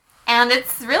And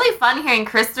it's really fun hearing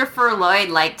Christopher Lloyd,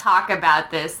 talk about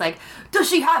this. Does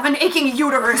she have an aching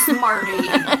uterus, Marty?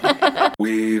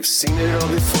 We've seen it all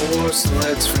before, so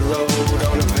let's reload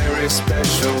on a very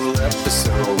special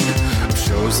episode of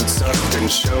shows that sucked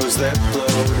and shows that blowed.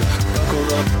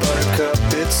 Buckle up, buttercup,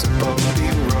 it's a bumpy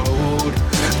road.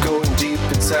 Going deep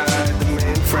inside the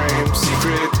mainframe,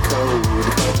 secret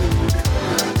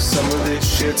code. Some of this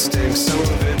shit stinks, some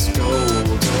of it's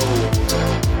gold.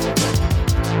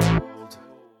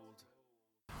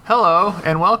 Hello,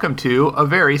 and welcome to a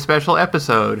very special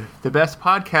episode. The best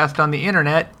podcast on the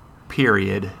internet,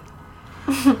 period.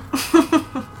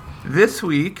 This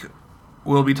week,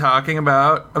 we'll be talking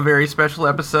about a very special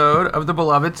episode of the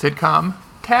beloved sitcom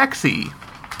Taxi.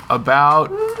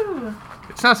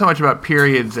 It's not so much about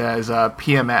periods as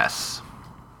PMS.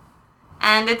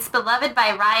 And it's beloved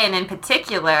by Ryan in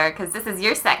particular, because this is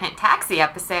your second Taxi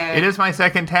episode. It is my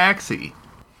second Taxi.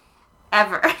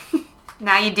 Ever.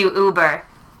 Now you do Uber.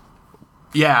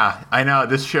 Yeah, I know.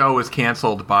 This show was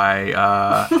canceled by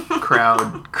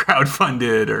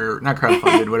crowdfunded, or not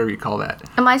crowdfunded, whatever you call that.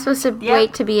 Am I supposed to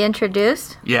wait to be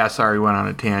introduced? Yeah, sorry, went on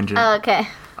a tangent. Oh, okay.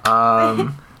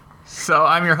 So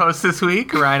I'm your host this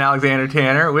week, Ryan Alexander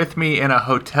Tanner. With me in a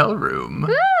hotel room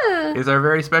is our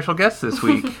very special guest this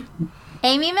week,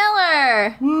 Amy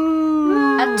Miller.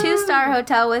 Woo. A 2-star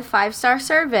hotel with 5-star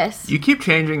service. You keep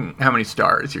changing how many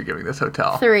stars you're giving this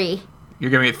hotel. 3. You're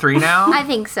giving it 3 now? I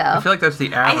think so. I feel like that's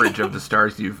the average of the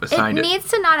stars you've assigned it. It needs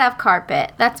to not have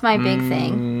carpet. That's my big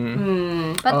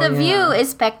thing. But the view is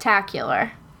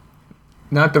spectacular.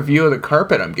 Not the view of the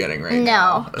carpet I'm getting right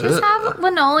now. No. Just have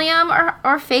linoleum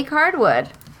or fake hardwood.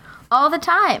 All the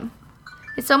time.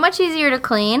 It's so much easier to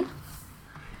clean.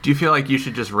 Do you feel like you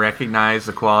should just recognize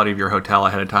the quality of your hotel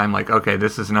ahead of time? Like, okay,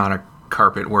 this is not a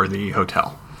carpet-worthy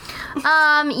hotel.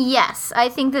 Yes. I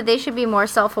think that they should be more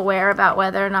self-aware about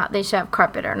whether or not they should have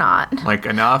carpet or not. Like,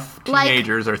 enough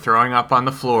teenagers are throwing up on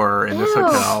the floor in this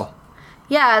hotel.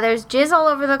 Yeah, there's jizz all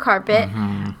over the carpet.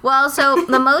 Mm-hmm. Well, so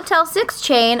the Motel 6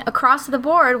 chain across the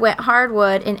board went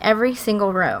hardwood in every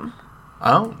single room.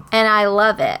 Oh. And I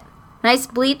love it. Nice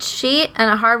bleach sheet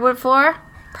and a hardwood floor.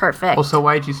 Perfect. Well, so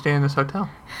why did you stay in this hotel?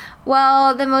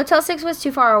 Well, the Motel 6 was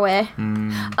too far away.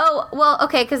 Oh, well,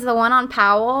 okay, because the one on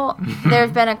Powell,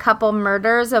 there's been a couple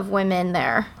murders of women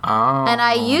there. Oh. And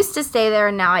I used to stay there,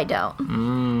 and now I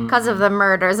don't. Because of the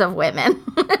murders of women.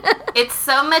 It's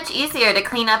so much easier to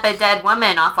clean up a dead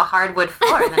woman off a hardwood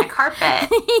floor than a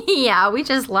carpet. Yeah, we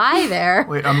just lie there.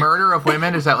 Wait, a murder of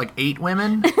women? Is that like 8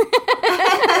 women?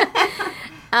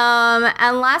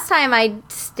 And last time I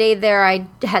stayed there, I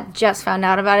had just found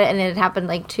out about it, and it had happened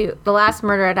the last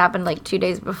murder had happened 2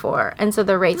 days before, and so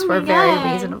the rates were very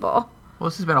reasonable. Well,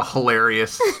 this has been a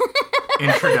hilarious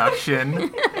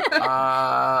introduction.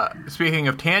 Speaking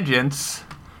of tangents,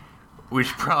 we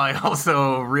should probably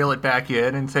also reel it back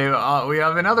in and say we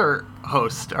have another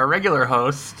host, our regular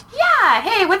host. Yeah,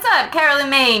 hey, what's up? Carolyn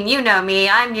Maine, you know me.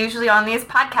 I'm usually on these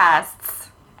podcasts.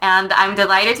 And I'm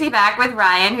delighted to be back with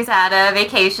Ryan, who's had a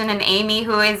vacation, and Amy,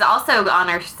 who is also on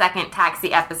our second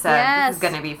Taxi episode. Yes. This is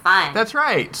going to be fun. That's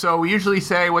right. So we usually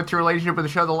say, what's your relationship with the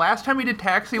show? The last time we did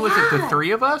Taxi, was it the 3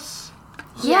 of us?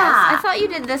 Yes. I thought you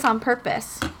did this on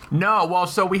purpose. No, well,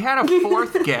 so we had a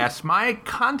 4th guest. My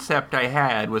concept I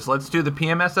had was, let's do the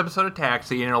PMS episode of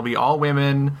Taxi, and it'll be all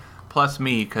women plus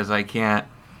me, because I can't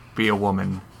be a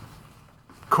woman,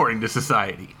 according to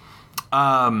society.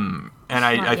 And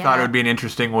I thought it would be an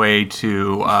interesting way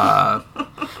to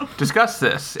discuss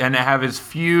this and have as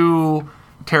few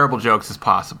terrible jokes as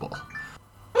possible.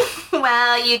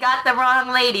 Well, you got the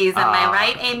wrong ladies, am I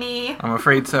right, Amy? I'm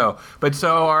afraid so. But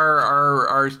so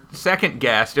our second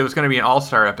guest, it was going to be an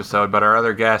all-star episode, but our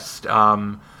other guest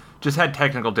just had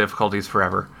technical difficulties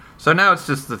forever. So now it's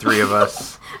just the 3 of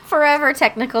us. Forever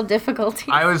technical difficulties.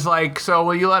 I was like, so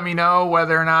will you let me know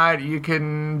whether or not you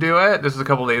can do it? This was a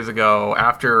couple days ago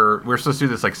after, we were supposed to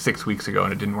do this 6 weeks ago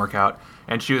and it didn't work out.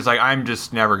 And she was like, I'm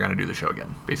just never going to do the show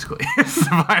again, basically. It's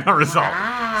the final result.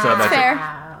 Wow. So that's fair.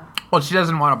 It. Well, she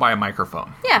doesn't want to buy a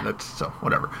microphone. Yeah. So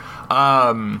whatever.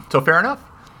 So fair enough.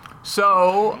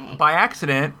 So, by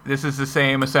accident, this is the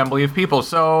same assembly of people.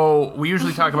 So, we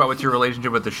usually talk about what's your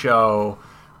relationship with the show.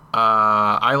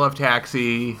 I love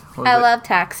Taxi. I love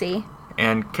Taxi.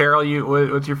 And Carol,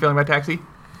 what's your feeling about Taxi?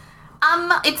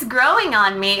 It's growing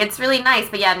on me. It's really nice,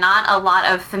 but yeah, not a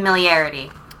lot of familiarity.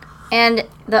 And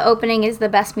the opening is the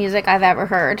best music I've ever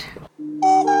heard.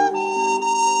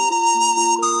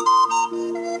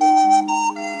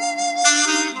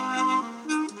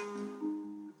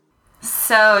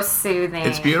 So soothing.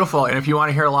 It's beautiful, and if you want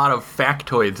to hear a lot of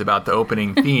factoids about the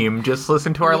opening theme, just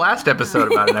listen to our last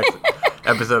episode about an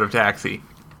episode of Taxi.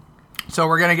 So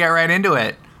we're going to get right into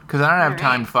it, because I don't have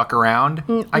time to fuck around.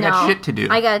 I got shit to do.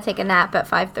 I got to take a nap at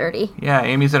 5:30. Yeah,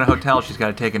 Amy's in a hotel. She's got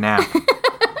to take a nap.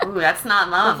 Ooh, that's not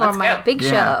long. Before my big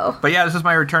show. But yeah, this is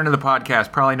my return to the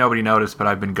podcast. Probably nobody noticed, but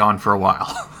I've been gone for a while.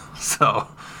 So,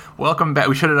 welcome back.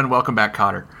 We should have done Welcome Back,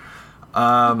 Cotter.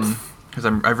 Because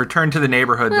I've returned to the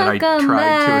neighborhood that I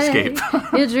tried to escape.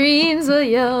 Your dreams are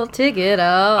your ticket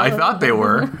out. I thought they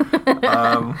were.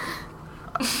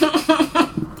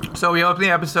 So we open the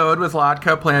episode with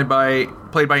Latka, played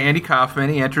by Andy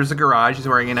Kaufman. He enters the garage. He's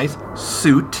wearing a nice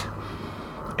suit.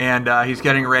 And he's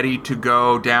getting ready to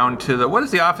go down to the... What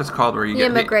is the office called where you get...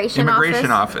 Immigration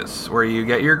office, where you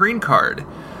get your green card.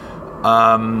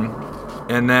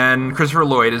 And then Christopher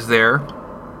Lloyd is there.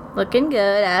 Looking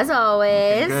good, as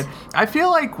always. Good. I feel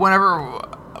like whenever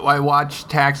I watch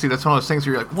Taxi, that's one of those things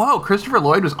where you're like, whoa, Christopher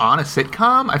Lloyd was on a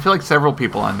sitcom? I feel like several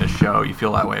people on this show you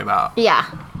feel that way about. Yeah.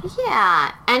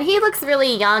 Yeah, and he looks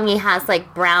really young. He has,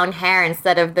 like, brown hair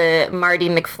instead of the Marty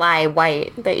McFly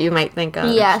white that you might think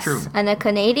of. Yes, true. and a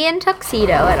Canadian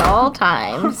tuxedo at all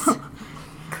times.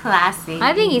 Classy.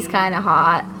 I think he's kind of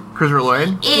hot. Christopher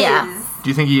Lloyd? Yeah.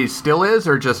 Do you think he still is,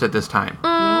 or just at this time?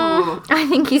 I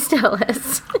think he still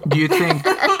is. Do you think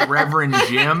Reverend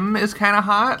Jim is kind of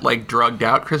hot? Like, drugged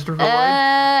out Christopher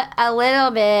Lloyd? A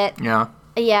little bit. Yeah.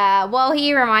 Yeah, well,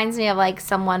 he reminds me of, like,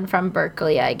 someone from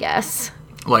Berkeley, I guess.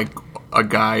 Like a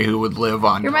guy who would live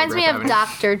on... He reminds me of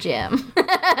Dr. Jim. It's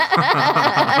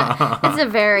a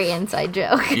very inside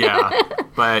joke. Yeah,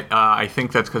 but I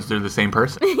think that's because they're the same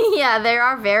person. Yeah, they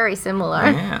are very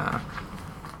similar. Yeah.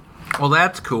 Well,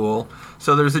 that's cool.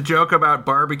 So there's a joke about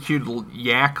barbecued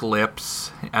yak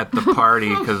lips at the party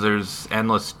because there's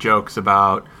endless jokes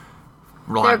about...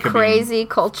 Their crazy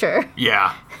culture.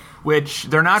 Yeah. Which,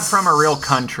 they're not from a real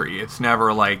country. It's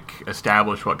never, like,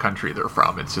 established what country they're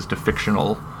from. It's just a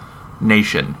fictional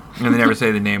nation. And they never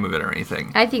say the name of it or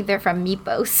anything. I think they're from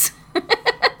Mypos.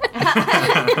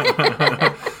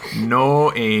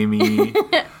 No, Amy.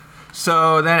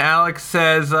 So then Alex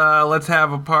says, let's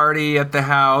have a party at the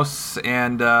house.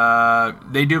 And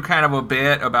they do kind of a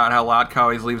bit about how Latka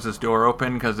always leaves his door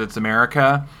open because it's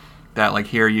America. That, like,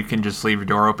 here you can just leave your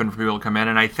door open for people to come in.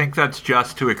 And I think that's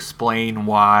just to explain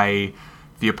why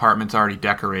the apartment's already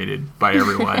decorated by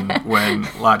everyone when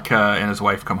Latka and his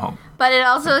wife come home. But it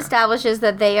also establishes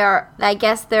that they are, I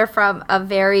guess they're from a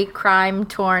very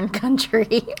crime-torn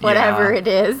country, whatever it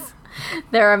is.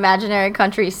 Their imaginary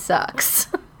country sucks.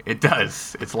 It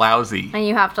does. It's lousy. And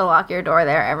you have to lock your door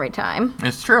there every time.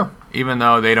 It's true. Even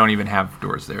though they don't even have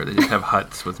doors there. They just have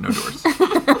huts with no doors.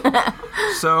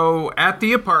 So, at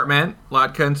the apartment,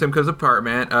 Latka and Simka's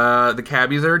apartment, the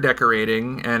cabbies are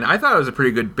decorating. And I thought it was a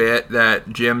pretty good bit that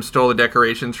Jim stole the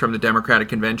decorations from the Democratic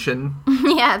Convention.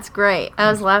 Yeah, it's great. I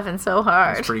was laughing so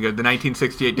hard. It's pretty good. The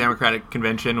 1968 Democratic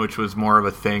Convention, which was more of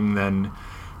a thing than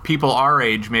people our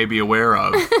age may be aware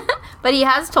of. But he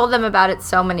has told them about it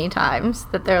so many times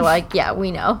that they're like, yeah,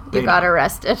 we know. You got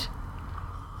arrested.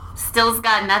 Still's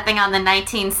got nothing on the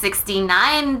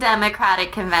 1969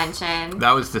 Democratic Convention.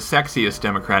 That was the sexiest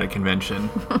Democratic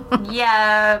Convention.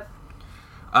 Yeah.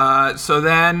 So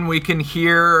then we can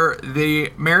hear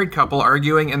the married couple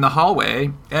arguing in the hallway,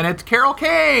 and it's Carol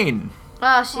Kane.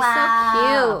 Oh, she's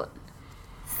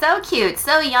so cute. So cute.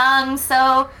 So young.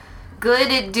 So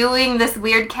good at doing this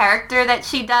weird character that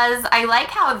she does. I like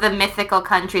how the mythical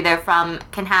country they're from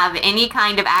can have any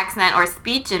kind of accent or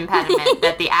speech impediment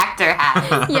that the actor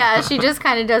has. Yeah, she just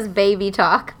kind of does baby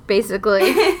talk, basically.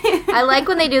 I like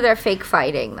when they do their fake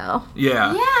fighting, though.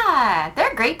 Yeah. Yeah,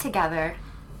 they're great together.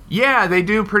 Yeah, they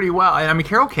do pretty well. I mean,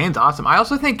 Carol Kane's awesome. I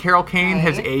also think Carol Kane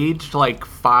has aged like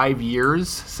 5 years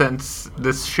since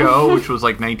this show, which was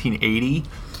like 1980.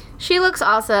 She looks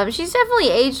awesome. She's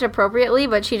definitely aged appropriately,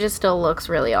 but she just still looks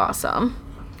really awesome.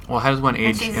 Well, how does one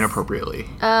age inappropriately?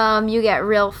 You get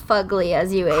real fugly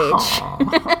as you age.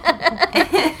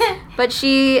 But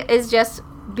she is just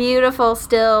beautiful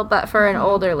still, but for an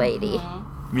older lady.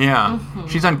 Yeah.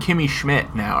 She's on Kimmy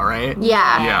Schmidt now, right?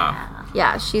 Yeah. Yeah.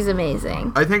 Yeah, she's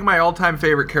amazing. I think my all-time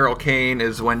favorite Carol Kane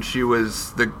is when she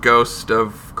was the ghost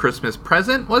of Christmas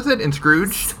Present, was it? In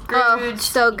Scrooge? Oh,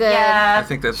 so good. Yeah. I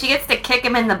think that's... She gets to kick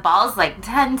him in the balls like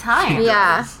 10 times.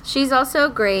 Yeah. She's also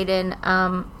great in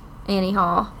Annie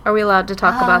Hall. Are we allowed to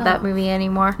talk about that movie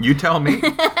anymore? You tell me.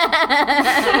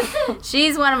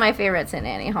 She's one of my favorites in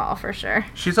Annie Hall, for sure.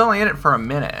 She's only in it for a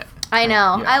minute. I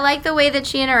know. Yeah. I like the way that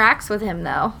she interacts with him,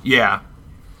 though. Yeah.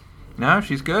 No,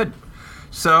 she's good.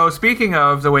 So, speaking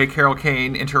of the way Carol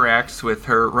Kane interacts with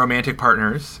her romantic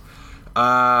partners,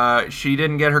 she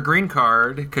didn't get her green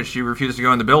card because she refused to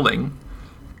go in the building.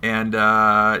 And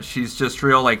she's just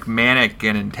real, like, manic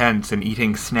and intense and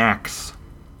eating snacks.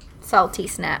 Salty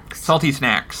snacks. Salty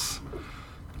snacks.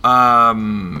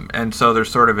 And so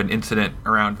there's sort of an incident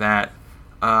around that.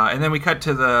 And then we cut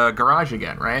to the garage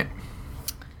again, right?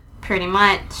 Pretty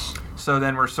much. So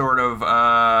then we're sort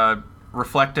of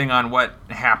reflecting on what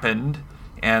happened.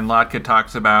 And Latka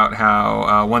talks about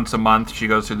how once a month she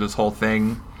goes through this whole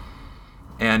thing.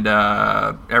 And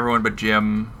everyone but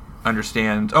Jim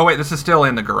understands. Oh, wait, this is still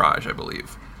in the garage, I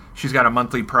believe. She's got a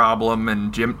monthly problem,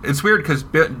 and Jim... It's weird, because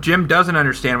Jim doesn't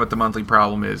understand what the monthly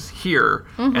problem is here.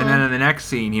 And then in the next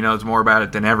scene, he knows more about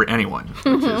it than anyone.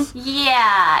 Which is...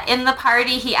 Yeah, in the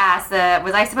party he asked,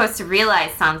 was I supposed to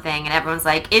realize something? And everyone's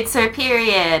like, it's her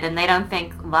period, and they don't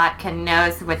think Latka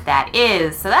knows what that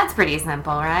is. So that's pretty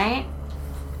simple, right?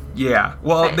 Yeah.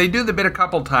 Well, Right. they do the bit a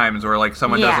couple times where, like,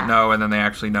 someone doesn't know, and then they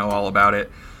actually know all about it.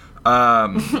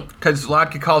 Because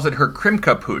Latka calls it her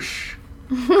Krimkapush.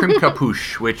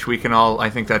 Krimkapush, which we can all... I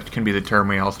think that can be the term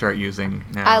we all start using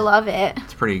now. I love it.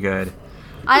 It's pretty good.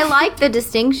 I like the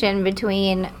distinction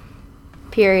between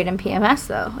period and PMS,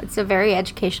 though. It's a very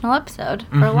educational episode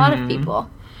for a lot of people.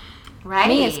 Right.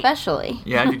 Me especially.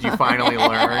 Yeah, did you finally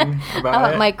learn about I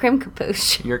want it? my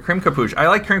Krimkapush. Your Krimkapush. I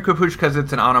like Krimkapush because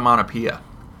it's an onomatopoeia.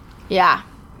 Yeah,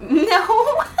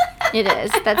 No. it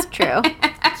is. That's true.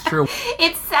 It's true.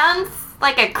 It sounds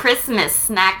like a Christmas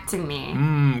snack to me.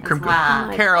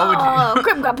 Wow. Carol, Oh,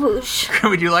 Krimkapush.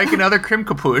 would you like another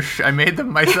Krimkapush? I made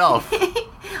them myself.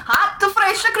 Hot to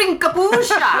fresh cream We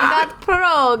kapusha. got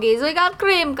pierogies. We got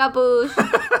Krimkapush.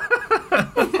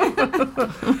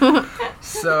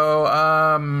 So,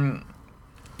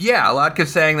 yeah,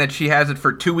 Latka's saying that she has it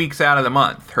for 2 weeks out of the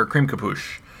month, her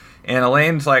Krimkapush. And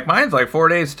Elaine's like, mine's like 4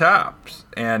 days tops.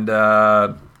 And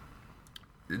that's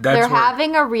They're where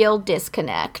having a real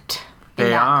disconnect in They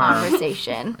that are.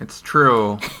 conversation. it's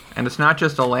true. And it's not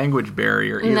just a language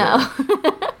barrier either. No.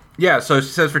 Yeah, so she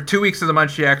says for 2 weeks of the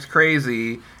month she acts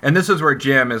crazy. And this is where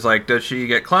Jim is like, does she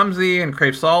get clumsy and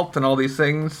crave salt and all these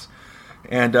things?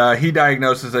 And he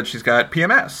diagnoses that she's got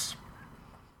PMS.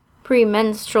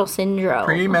 Premenstrual syndrome.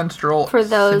 Premenstrual For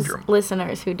those syndrome.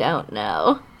 listeners who don't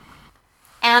know.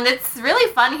 And it's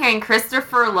really fun hearing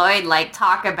Christopher Lloyd, like,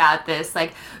 talk about this.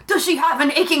 Like, does she have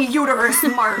an aching uterus,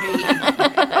 Marty?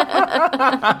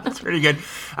 That's pretty good.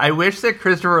 I wish that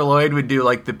Christopher Lloyd would do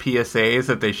like the PSAs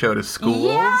that they show to schools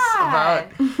Yeah.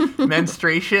 about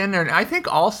menstruation. And I think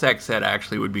all sex ed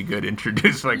actually would be good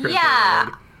introduced by Christopher Yeah.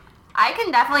 Lloyd. I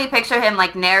can definitely picture him,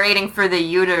 like, narrating for the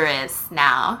uterus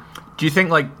now. Do you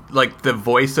think like the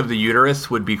voice of the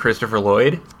uterus would be Christopher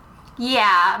Lloyd?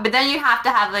 Yeah, but then you have to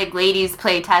have, like, ladies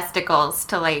play testicles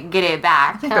to, like, get it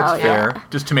back. I think that's Hell fair. yeah.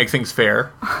 Just to make things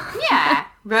fair. Yeah.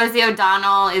 Rosie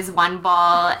O'Donnell is one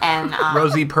ball, and...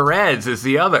 Rosie Perez is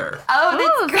the other. Oh,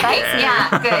 Ooh, that's great. fancy. Yeah,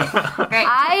 good. Great.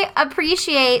 I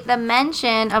appreciate the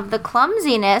mention of the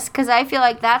clumsiness because I feel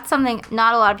like that's something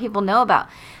not a lot of people know about.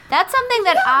 That's something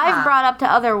that I've brought up to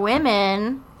other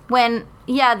women when,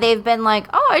 they've been like,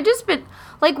 oh, I just been,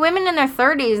 like women in their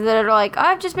 30s that are like, oh,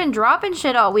 I've just been dropping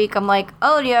shit all week. I'm like,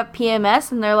 oh, do you have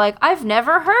PMS? And they're like, I've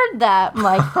never heard that. I'm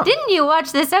like, didn't you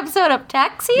watch this episode of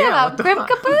Taxi about what the fuck?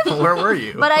 Krimkapush? Where were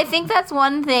you? But I think that's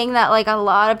one thing that like a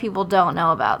lot of people don't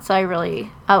know about. So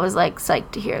I was like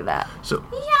psyched to hear that. So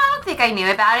Yeah, I don't think I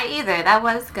knew about it either. That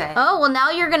was good. Oh, well,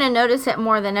 now you're going to notice it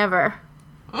more than ever.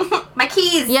 My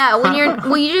keys. Yeah,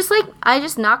 you just like, I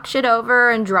just knock shit over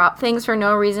and drop things for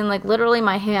no reason. Like, literally,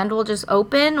 my hand will just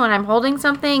open when I'm holding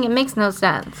something. It makes no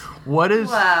sense. what is?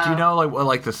 Wow. Do you know what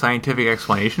like the scientific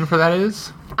explanation for that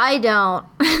is? I don't.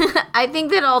 I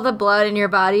think that all the blood in your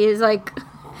body is like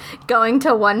going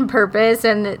to one purpose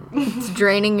and it's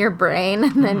draining your brain.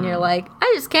 And then you're like,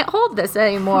 I just can't hold this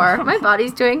anymore. My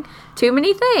body's doing too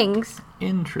many things.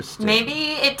 Interesting.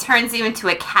 Maybe it turns you into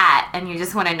a cat and you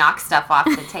just want to knock stuff off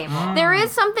the table. There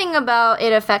is something about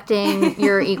it affecting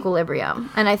your equilibrium,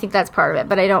 and I think that's part of it,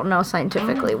 but I don't know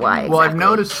scientifically why exactly. Well, I've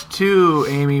noticed too,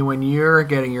 Amy, when you're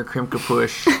getting your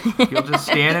Krimkapush, you'll just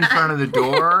stand in front of the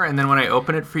door, and then when I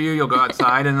open it for you, you'll go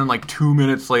outside, and then like 2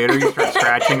 minutes later, you start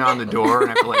scratching on the door,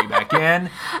 and I have to let you back in,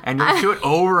 and you'll just do it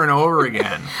over and over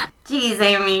again. Jeez,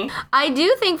 Amy. I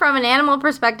do think from an animal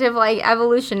perspective, like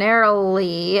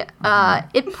evolutionarily,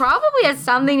 it probably has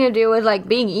something to do with like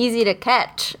being easy to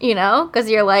catch, you know? Because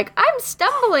you're like, I'm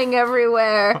stumbling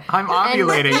everywhere. I'm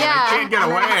ovulating, and I can't get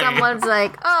and then away. someone's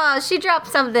like, oh, she dropped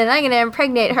something. I'm going to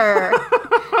impregnate her.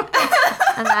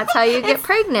 And that's how you get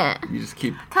pregnant. You just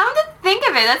keep... Come to think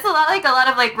of it, that's a lot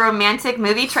of romantic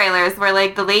movie trailers where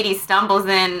like the lady stumbles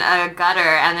in a gutter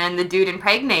and then the dude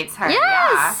impregnates her.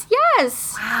 Yes,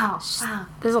 yes. Yeah. Wow.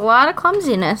 There's a lot of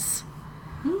clumsiness.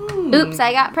 Oops,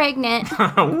 I got pregnant.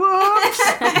 Whoops!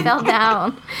 I fell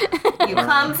down. You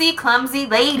clumsy, clumsy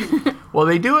lady. Well,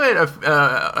 they do it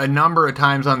a number of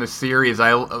times on the series.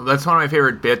 That's one of my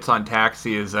favorite bits on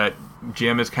Taxi is that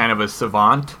Jim is kind of a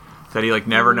savant. That he, like,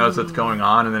 never knows what's going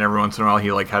on, and then every once in a while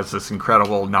he, like, has this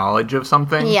incredible knowledge of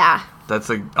something. Yeah. That's,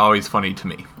 like, always funny to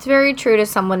me. It's very true to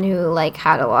someone who, like,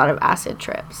 had a lot of acid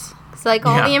trips. It's like,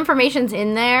 all the information's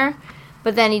in there,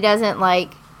 but then he doesn't,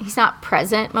 like, he's not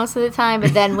present most of the time,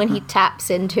 but then when he taps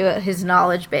into his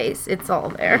knowledge base, it's all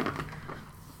there.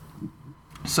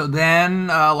 So then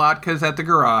Latka's at the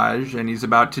garage, and he's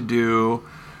about to do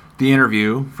the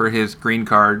interview for his green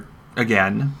card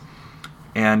again.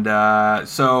 And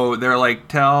so they're like,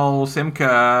 tell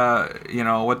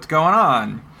Simka, what's going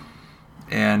on.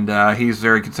 And he's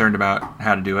very concerned about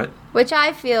how to do it. Which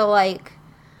I feel like,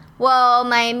 well,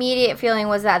 my immediate feeling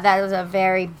was that was a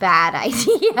very bad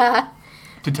idea.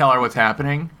 To tell her what's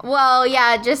happening? Well,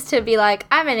 yeah, just to be like,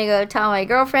 I'm going to go tell my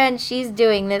girlfriend she's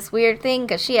doing this weird thing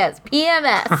because she has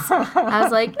PMS. I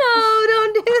was like, no,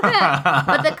 don't do that.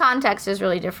 But the context is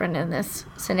really different in this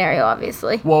scenario,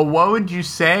 obviously. Well, what would you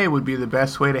say would be the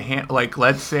best way to handle, like,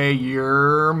 let's say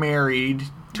you're married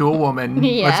to a woman.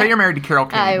 Yeah. Let's say you're married to Carol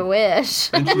King. I wish.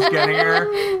 And she's getting her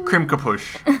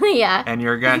Krimkapush. Yeah. And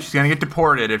she's going to get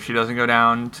deported if she doesn't go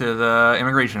down to the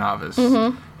immigration office.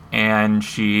 Mm-hmm. And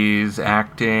she's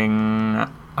acting,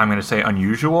 I'm going to say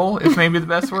unusual is maybe the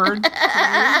best word.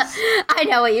 I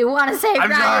know what you want to say,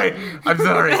 Brian. I'm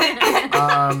sorry.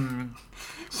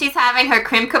 She's having her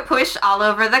Krimkapush all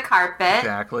over the carpet.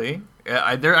 Exactly.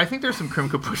 I think there's some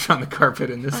Krimkapush on the carpet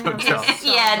in this hotel.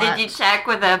 Did you check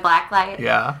with a black light?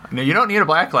 Yeah. No, you don't need a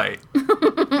black light. You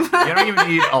don't even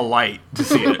need a light to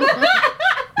see it.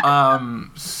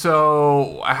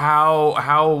 So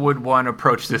how would one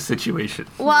approach this situation?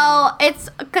 Well, it's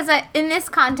because in this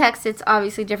context, it's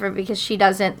obviously different because she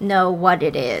doesn't know what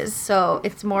it is. So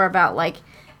it's more about like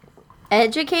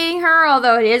educating her,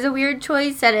 although it is a weird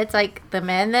choice that it's like the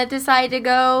men that decide to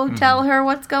go tell her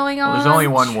what's going on. Well, there's only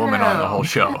one woman on the whole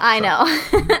show. I know.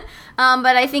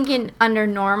 But I think under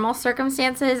normal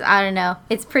circumstances, I don't know.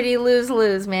 It's pretty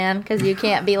lose-lose, man, because you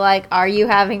can't be like, are you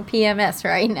having PMS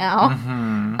right now?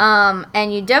 Mm-hmm.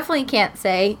 And you definitely can't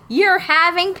say, you're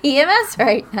having PMS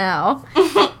right now.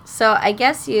 So I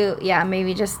guess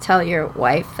maybe just tell your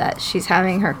wife that she's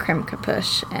having her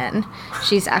Krimkapush and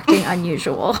she's acting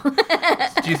unusual.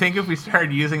 Do you think if we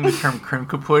started using the term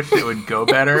Krimkapush, it would go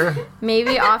better?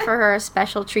 Maybe offer her a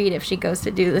special treat if she goes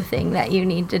to do the thing that you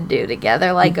need to do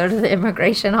together, like go to the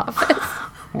immigration office.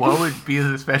 What would be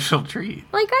the special treat?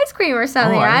 Like ice cream or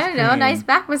something. I don't know. Cream. Nice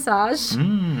back massage.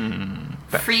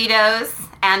 Fritos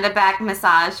and a back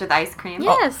massage with ice cream.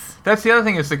 Yes. That's the other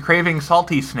thing is the craving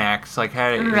salty snacks. Like,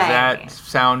 does that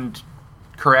sound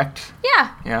correct?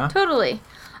 Yeah. Yeah? Totally.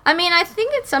 I mean, I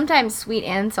think it's sometimes sweet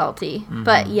and salty.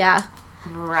 But yeah.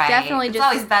 Right. Definitely it's just-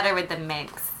 always better with the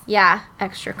mix. Yeah.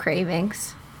 Extra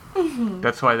cravings.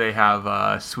 That's why they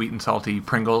have sweet and salty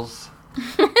Pringles.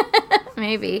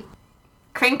 Maybe.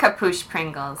 Krimkapush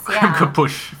Pringles. Yeah.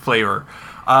 Krimkapush flavor.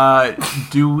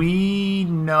 Do we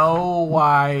know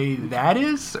why that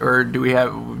is? Or do we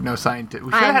have no scientist?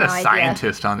 We should have had a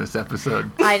scientist on this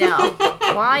episode. I know.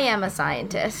 Well, I am a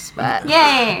scientist, but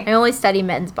Yay. I only study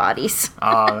men's bodies.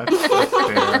 Oh, that's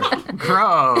fair.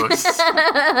 Gross.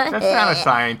 That's not a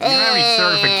scientist. You don't have any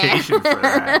certification for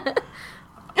that.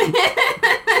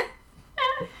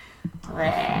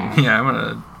 Yeah, I'm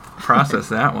going to process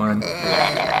that one.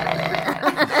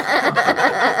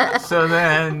 So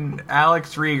then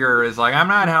Alex Rieger is like, I'm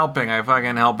not helping. I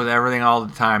fucking help with everything all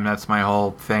the time. That's my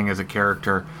whole thing as a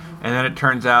character. And then it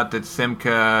turns out that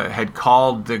Simka had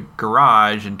called the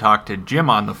garage and talked to Jim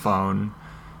on the phone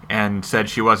and said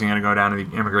she wasn't going to go down to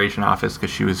the immigration office because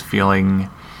she was feeling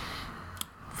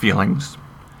feelings.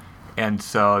 And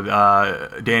so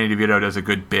Danny DeVito does a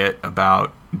good bit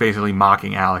about basically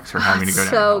mocking Alex for having to go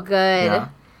down. So good. Yeah.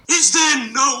 Is there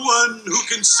no one who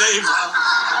can save her?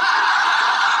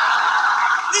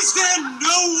 Is there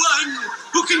no one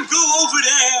who can go over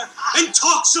there and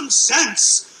talk some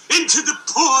sense into the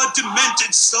poor,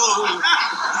 demented soul?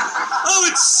 Oh,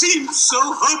 it seems so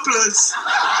hopeless.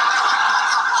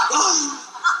 Oh,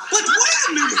 but wait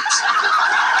a minute.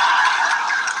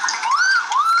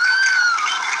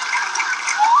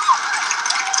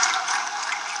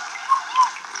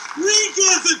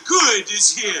 Rieger the Good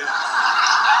is here.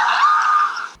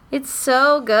 It's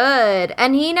so good.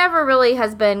 And he never really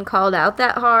has been called out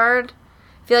that hard.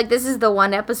 I feel like this is the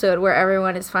one episode where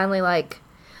everyone is finally like,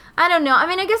 I don't know. I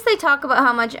mean, I guess they talk about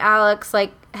how much Alex,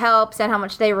 like, helps and how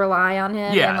much they rely on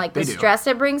him Yeah, and like they the do. stress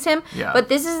it brings him. Yeah. But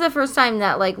this is the first time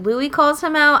that like Louis calls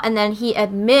him out and then he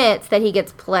admits that he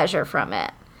gets pleasure from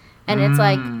it. And it's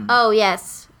like, oh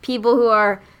yes, people who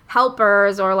are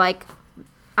helpers or like,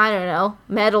 I don't know,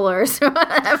 meddlers or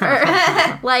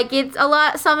whatever. Like it's a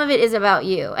lot, some of it is about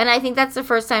you. And I think that's the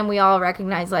first time we all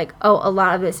recognize like, oh, a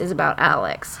lot of this is about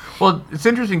Alex. Well, it's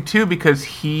interesting too because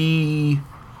he's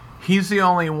the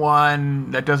only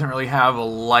one that doesn't really have a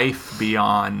life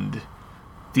beyond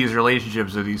these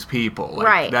relationships with these people. Like,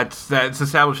 Right. That's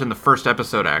established in the first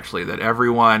episode, actually, that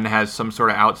everyone has some sort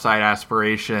of outside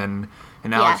aspiration,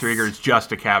 and Alex Yes. Rieger is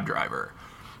just a cab driver.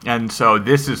 And so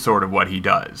this is sort of what he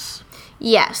does.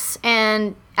 Yes,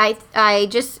 and I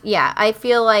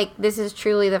feel like this is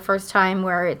truly the first time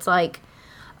where it's like,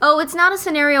 oh, it's not a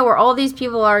scenario where all these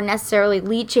people are necessarily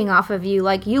leeching off of you.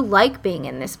 Like, you like being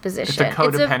in this It's position. a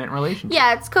codependent relationship.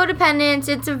 Yeah, it's codependence.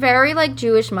 It's a very, like,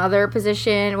 Jewish mother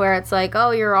position where it's like,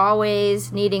 oh, you're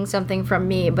always needing something from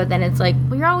me. But then it's like,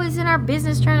 well, you're always in our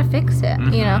business trying to fix it,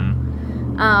 you know?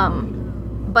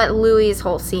 But Louis'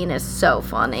 whole scene is so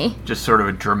funny. Just sort of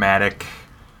a dramatic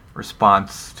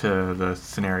response to the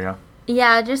scenario.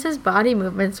 Yeah, just his body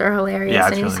movements are hilarious, Yeah,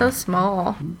 and it's he's so really-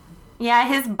 small. Yeah,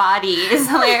 his body is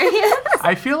hilarious.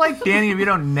 I feel like Danny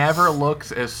DeVito never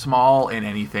looks as small in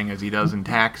anything as he does in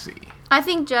Taxi. I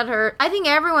think I think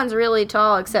everyone's really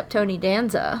tall except Tony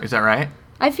Danza. Is that right?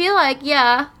 I feel like,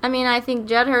 yeah. I mean, I think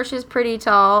Judd Hirsch is pretty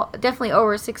tall, definitely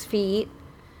over 6 feet.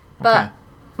 But, Okay.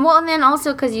 well, and then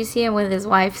also because you see him with his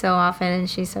wife so often and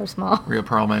she's so small. Rhea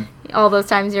Perlman. All those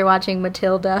times you're watching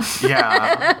Matilda.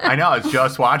 Yeah, I know. I was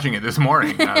just watching it this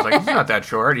morning. And I was like, he's not that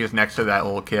short. He's next to that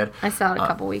little kid. I saw it a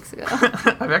couple weeks ago.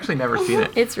 I've actually never seen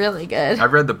it. It's really good.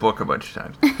 I've read the book a bunch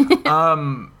of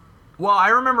times. Well, I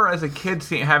remember as a kid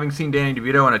having seen Danny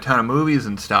DeVito in a ton of movies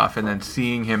and stuff, and then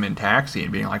seeing him in Taxi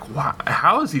and being like, wow,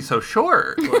 how is he so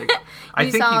short? Like,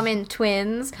 You saw him in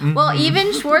Twins. Well,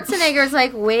 even Schwarzenegger's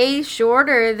like way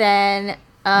shorter than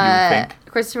think?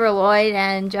 Christopher Lloyd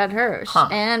and Judd Hirsch. Huh.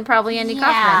 And probably Andy Yeah.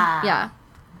 Kaufman. Yeah.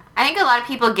 I think a lot of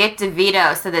people get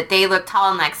DeVito so that they look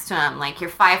tall next to him. Like your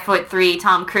 5'3"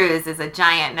 Tom Cruise is a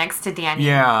giant next to Danny.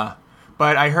 Yeah,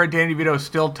 but I heard Danny DeVito is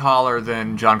still taller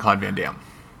than Jean-Claude Van Damme.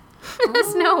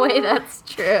 There's no way that's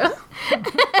true.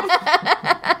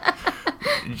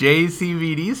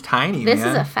 JCVD's tiny, This man.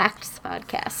 is a facts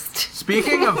podcast.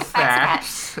 Speaking of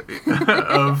facts,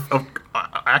 of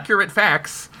accurate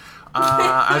facts,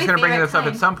 I was going to bring favorite this up at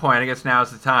kind. some point. I guess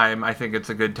now's the time. I think it's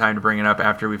a good time to bring it up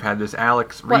after we've had this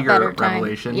Alex What better Rieger time?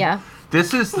 revelation. Yeah.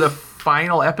 This is the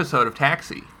final episode of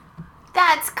Taxi.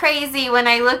 That's crazy. When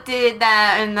I looked at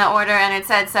that in the order and it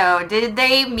said so, did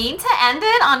they mean to end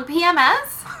it on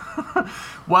PMS?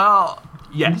 Well,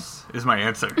 yes, is my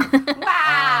answer.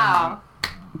 Wow.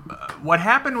 What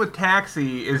happened with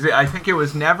Taxi is I think it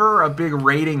was never a big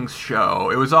ratings show.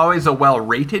 It was always a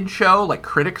well-rated show. Like,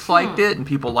 critics liked it and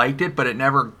people liked it, but it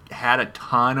never had a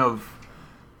ton of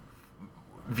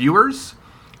viewers.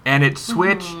 And it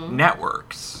switched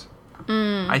networks.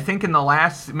 I think in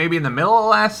maybe in the middle of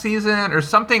last season or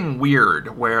something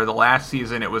weird where the last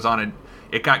season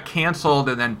it got canceled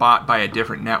and then bought by a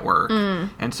different network.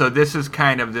 And so this is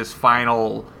kind of this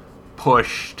final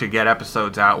push to get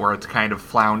episodes out where it's kind of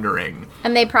floundering.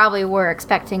 And they probably were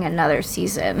expecting another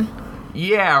season.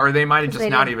 Yeah, or they might have just they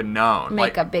not didn't even known.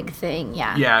 Make a big thing,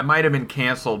 yeah. Yeah, it might have been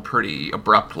canceled pretty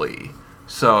abruptly.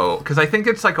 So, because I think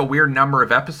it's like a weird number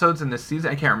of episodes in this season.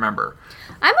 I can't remember.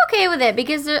 I'm okay with it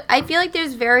because I feel like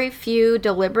there's very few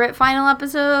deliberate final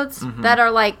episodes that are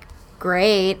like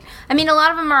great. I mean, a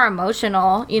lot of them are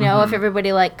emotional, you know, if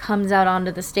everybody like comes out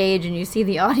onto the stage and you see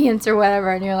the audience or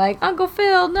whatever and you're like, Uncle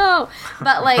Phil, no.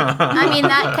 But like, I mean,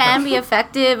 that can be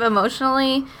effective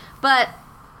emotionally, but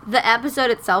the episode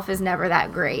itself is never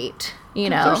that great, you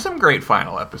know. There's some great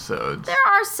final episodes. There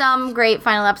are some great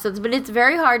final episodes, but it's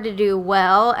very hard to do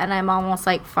well, and I'm almost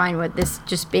like fine with this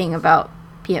just being about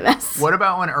PMS. What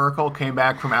about when Urkel came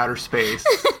back from outer space?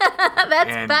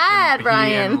 That's bad, He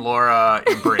Brian. and Laura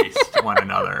embraced one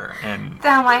another and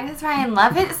Then why does Ryan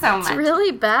love it so much? It's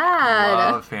really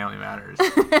bad. love Family Matters.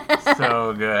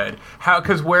 So good.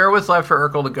 Because where was left for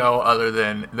Urkel to go other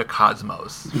than the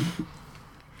cosmos?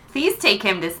 Please take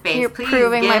him to space. You're Please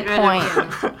proving get my rid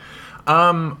of point. him.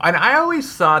 And I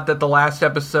always thought that the last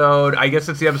episode, I guess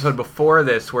it's the episode before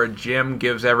this, where Jim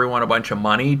gives everyone a bunch of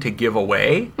money to give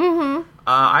away. Mm-hmm.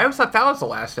 I always thought that was the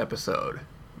last episode.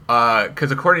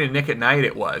 Because according to Nick at Night,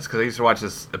 it was. Because I used to watch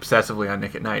this obsessively on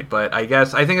Nick at Night. But I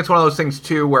think it's one of those things,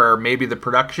 too, where maybe the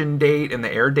production date and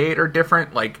the air date are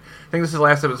different. Like, I think this is the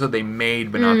last episode they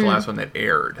made, but not the last one that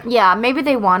aired. Yeah, maybe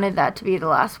they wanted that to be the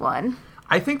last one.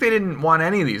 I think they didn't want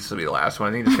any of these to be the last one.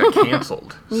 I think it just got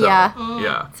canceled. So,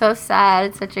 yeah. So sad.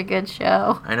 It's such a good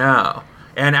show. I know.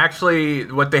 And actually,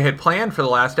 what they had planned for the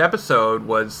last episode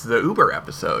was the Uber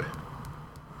episode.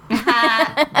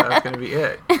 That was going to be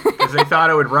it. Because they thought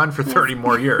it would run for 30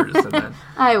 more years. And then,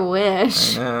 I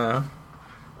wish. I know.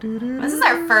 This is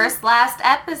our first last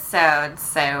episode,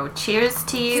 so cheers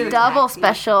to you. Double Taxi.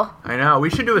 special. I know. We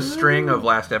should do a string of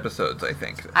last episodes, I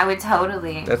think. I would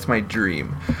totally. That's my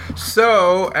dream.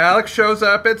 So, Alex shows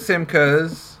up at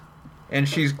Simka's, and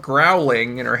she's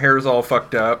growling, and her hair's all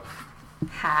fucked up.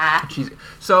 Ha.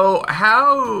 So,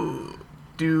 how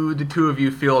do the two of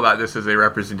you feel about this as a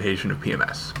representation of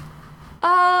PMS?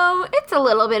 Oh, it's a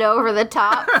little bit over the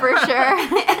top for sure.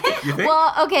 You think?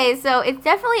 Well, okay, so it's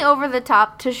definitely over the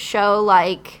top to show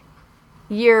like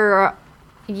your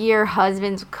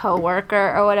husband's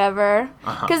coworker or whatever.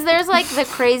 Because there's like the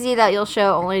crazy that you'll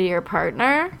show only to your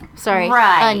partner. Sorry,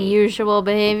 Right. unusual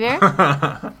behavior.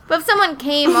 But if someone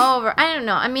came over, I don't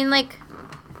know. I mean, like,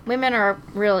 women are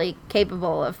really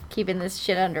capable of keeping this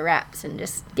shit under wraps and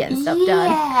just getting stuff done.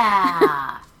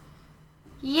 Yeah.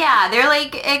 Yeah, they're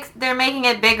like, they're making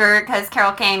it bigger because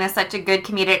Carol Kane is such a good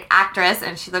comedic actress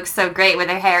and she looks so great with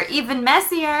her hair even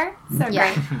messier. So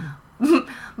Yeah. great.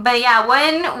 But yeah,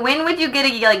 when would you get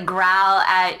to like growl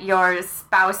at your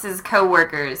spouse's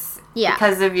coworkers Yeah.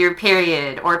 because of your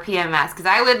period or PMS? Because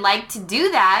I would like to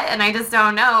do that and I just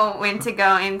don't know when to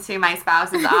go into my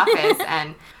spouse's office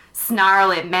and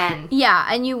snarl at men. Yeah,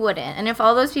 and you wouldn't. And if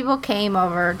all those people came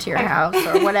over to your house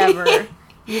or whatever,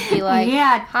 you'd be like,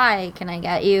 Yeah. hi, can I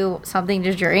get you something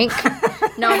to drink?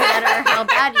 No matter how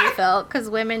bad you felt, because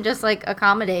women just, like,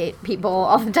 accommodate people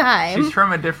all the time. She's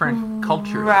from a different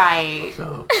culture. Right.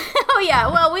 So, Oh, yeah,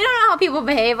 well, we don't know how people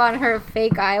behave on her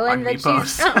fake island On that Mypos.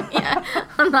 she's from. Yeah,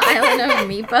 on the island of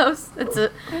Mypos. It's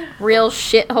a real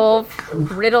shithole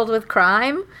riddled with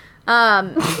crime.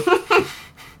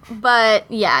 But,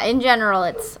 yeah, in general,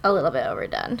 it's a little bit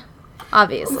overdone.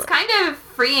 Obviously. It's kind of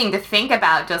freeing to think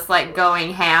about just like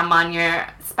going ham on your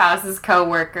spouse's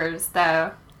coworkers,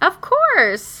 though. Of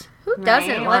course. Who doesn't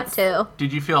Right, want let's- to?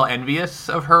 did you feel envious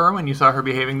of her when you saw her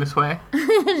behaving this way? No.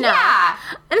 Yeah.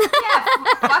 Yeah.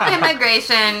 Fuck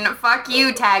immigration. Fuck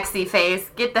you, taxi face.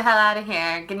 Get the hell out of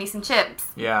here. Give me some chips.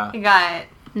 Yeah. You got it.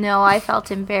 No, I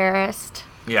felt embarrassed.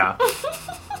 Yeah.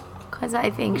 Because I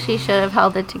think she should have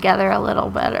held it together a little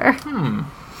better.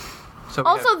 So we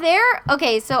Also,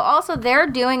 have- they're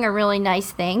doing a really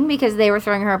nice thing because they were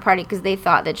throwing her a party because they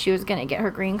thought that she was going to get her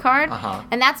green card. Uh-huh.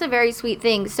 And that's a very sweet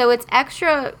thing. So it's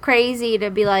extra crazy to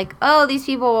be like, oh, these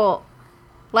people,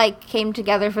 like, came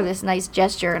together for this nice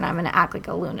gesture and I'm going to act like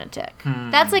a lunatic.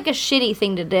 That's, like, a shitty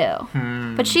thing to do.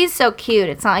 But she's so cute,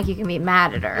 it's not like you can be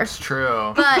mad at her. It's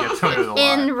true. But She gets away with a lot.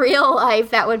 in real life,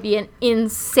 that would be an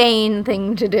insane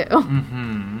thing to do.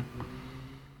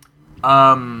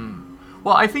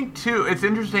 Well, I think, too, it's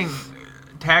interesting.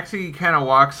 Taxi kind of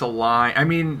walks a line. I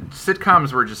mean,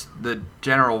 sitcoms were just, the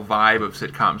general vibe of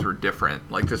sitcoms were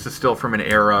different. Like, this is still from an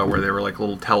era where they were like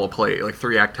little teleplay, like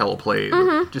 3-act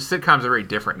teleplays. Just sitcoms are very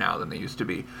different now than they used to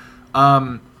be.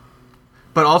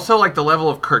 But also, like, the level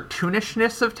of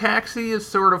cartoonishness of Taxi is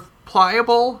sort of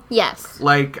pliable. Yes.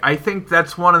 Like, I think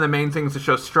that's one of the main things the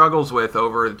show struggles with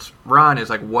over its run is,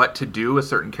 like, what to do with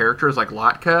certain characters, like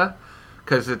Latka.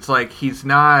 Because it's like, he's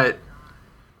not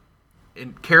a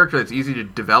character that's easy to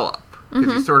develop.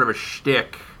 Because he's sort of a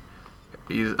shtick.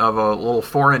 He's of a little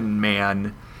foreign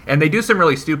man. And they do some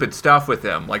really stupid stuff with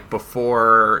him. Like,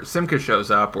 before Simka shows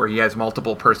up, where he has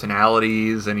multiple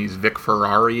personalities, and he's Vic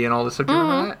Ferrari and all this stuff. Do you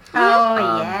remember that? Oh,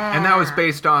 yeah. And that was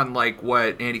based on, like,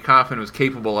 what Andy Kaufman was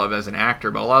capable of as an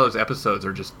actor, but a lot of those episodes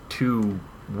are just too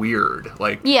weird.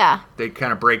 Like, Yeah. they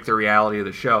kind of break the reality of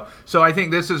the show. So I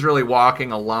think this is really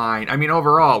walking a line. I mean,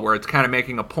 overall, where it's kind of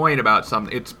making a point about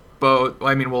something. It's both,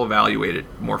 I mean, we'll evaluate it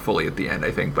more fully at the end, I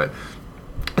think, but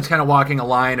it's kind of walking a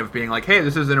line of being like, hey,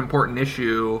 this is an important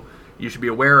issue you should be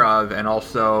aware of, and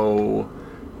also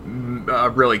a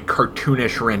really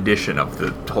cartoonish rendition of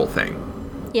the whole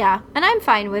thing. Yeah. And I'm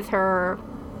fine with her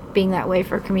being that way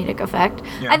for comedic effect.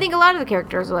 Yeah. I think a lot of the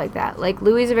characters are like that. Like,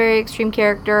 Louie's a very extreme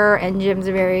character, and Jim's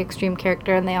a very extreme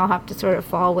character, and they all have to sort of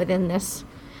fall within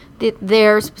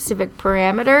their specific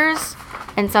parameters.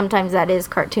 And sometimes that is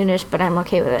cartoonish, but I'm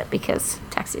okay with it because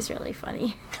Taxi's really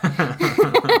funny.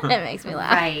 It makes me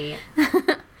laugh. Right.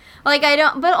 Like, I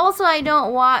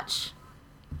don't watch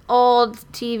old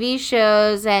TV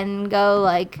shows and go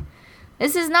like,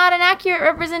 this is not an accurate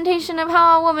representation of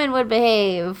how a woman would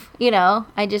behave. You know,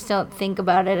 I just don't think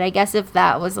about it. I guess if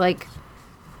that was like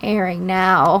airing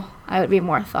now, I would be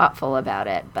more thoughtful about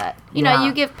it. But, you know,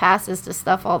 you give passes to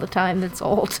stuff all the time that's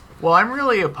old. Well, I'm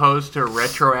really opposed to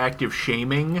retroactive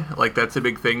shaming. Like, that's a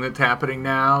big thing that's happening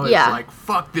now. It's like,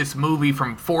 fuck this movie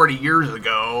from 40 years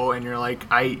ago. And you're like,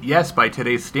 yes, by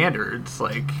today's standards,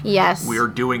 like, yes, we're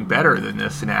doing better than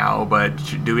this now. But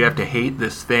do we have to hate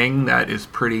this thing that is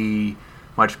pretty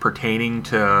much pertaining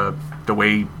to the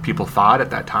way people thought at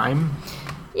that time?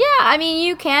 Yeah, I mean,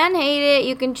 you can hate it.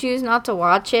 You can choose not to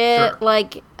watch it. Sure.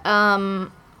 Like,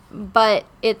 but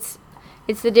it's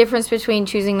the difference between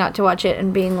choosing not to watch it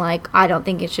and being like, I don't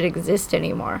think it should exist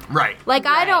anymore. Right. Like,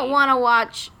 I don't want to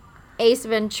watch Ace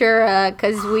Ventura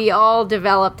because we all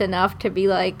developed enough to be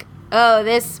like, oh,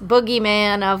 this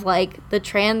boogeyman of, like, the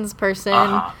trans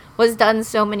person was done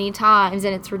so many times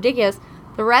and it's ridiculous.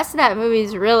 The rest of that movie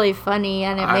is really funny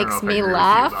and it makes me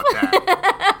laugh.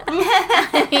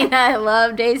 I mean, I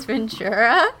love Ace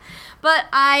Ventura, but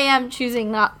I am choosing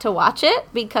not to watch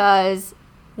it because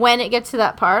when it gets to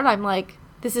that part, I'm like,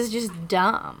 this is just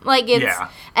dumb. Like, it's,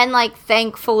 and like,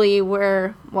 thankfully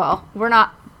we're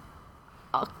not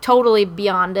totally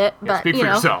beyond it, but speak you for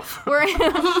know, yourself.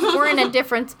 we're in a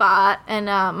different spot,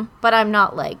 and but I'm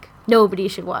not like, nobody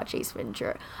should watch Ace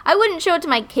Ventura. I wouldn't show it to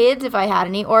my kids if I had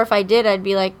any, or if I did, I'd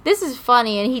be like, this is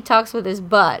funny, and he talks with his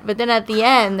butt. But then at the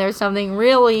end, there's something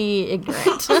really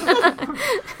ignorant.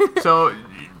 So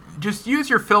just use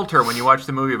your filter when you watch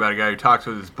the movie about a guy who talks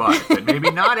with his butt. That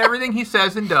maybe not everything he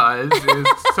says and does is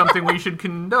something we should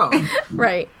condone.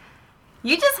 Right.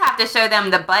 You just have to show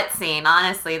them the butt scene,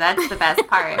 honestly. That's the best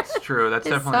part. It's true. That's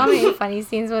There's definitely... so many funny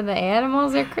scenes with the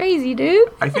animals. They're crazy,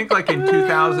 dude. I think, like, in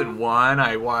 2001,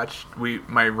 I watched...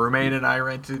 My roommate and I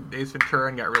rented Ace Ventura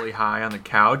and got really high on the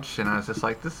couch, and I was just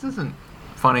like, this isn't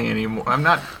funny anymore. I'm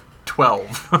not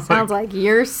 12. Sounds like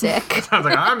you're sick. Sounds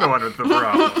like I'm the one with the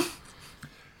problem.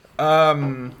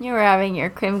 You were having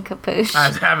your creme capuche. I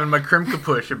was having my creme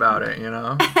capuche about it, you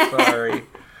know? Sorry.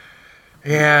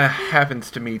 Yeah,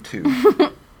 happens to me too.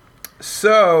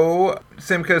 So,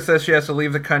 Simka says she has to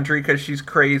leave the country because she's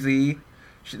crazy.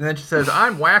 And then she says,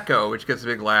 I'm wacko, which gets a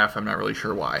big laugh. I'm not really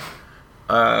sure why.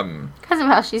 Because of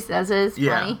how she says it. It's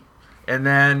funny. And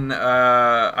then,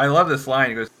 I love this line.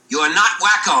 He goes, You are not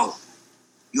wacko.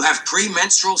 You have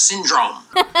premenstrual syndrome.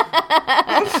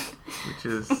 which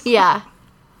is... Yeah.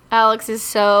 Alex is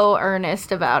so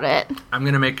earnest about it. I'm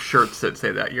going to make shirts that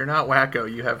say that. You're not wacko.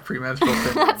 You have premenstrual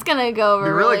syndrome. That's going to go over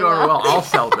You really go over well. I'll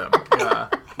sell them. Yeah.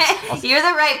 You're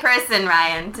the right person,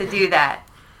 Ryan, to do that.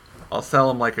 I'll sell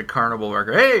them like a carnival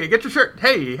worker. Hey, get your shirt.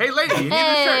 Hey, lady, you need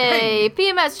a shirt. Hey,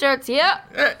 PMS shirts,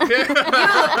 yep.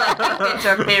 Get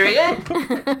your period.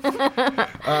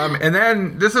 And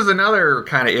then this is another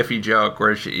kind of iffy joke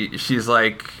where she's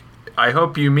like, I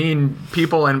hope you mean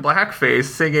people in blackface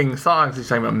singing songs. He's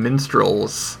talking about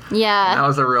minstrels. Yeah. And that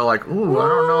was a real like, ooh, I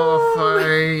don't know if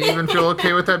I even feel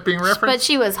okay with that being referenced. But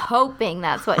she was hoping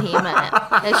that's what he meant.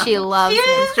 That she loves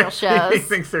minstrel shows. He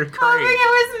thinks they're great. Hoping it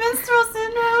was minstrel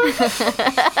syndrome.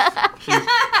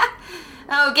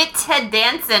 Oh, get Ted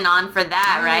Danson on for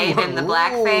that, right? In the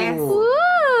blackface.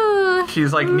 Woo!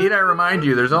 She's like, need I remind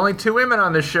you, there's only 2 women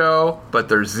on the show, but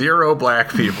there's 0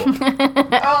 black people.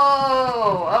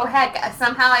 Oh, heck.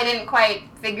 Somehow I didn't quite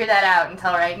figure that out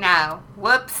until right now.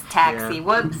 Whoops, Taxi,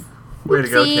 whoops. Way to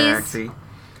go, Oopsies. Taxi.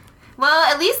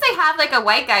 Well, at least they have like a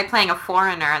white guy playing a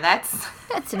foreigner. That's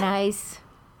nice.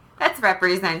 That's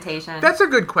representation. That's a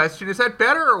good question. Is that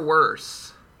better or worse?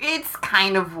 It's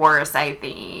kind of worse, I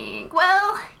think.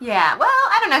 Well, yeah. Well,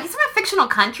 I don't know. He's from a fictional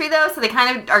country, though, so they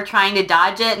kind of are trying to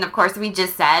dodge it. And, of course, we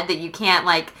just said that you can't,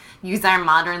 like, use our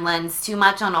modern lens too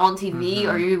much on old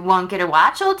TV or you won't get to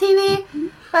watch old TV.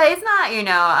 But it's not, you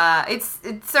know, it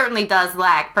certainly does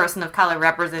lack person of color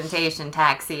representation,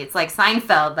 Taxi. It's like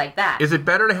Seinfeld, like that. Is it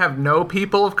better to have no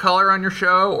people of color on your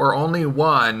show or only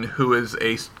one who is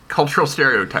a cultural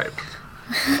stereotype?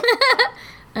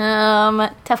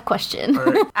 Tough question.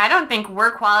 I don't think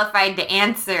we're qualified to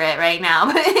answer it right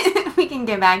now, but we can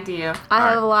get back to you. I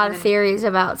have a lot of theories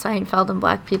about Seinfeld and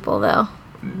black people, though.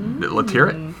 Let's hear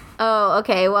it. Oh,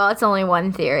 okay. Well, it's only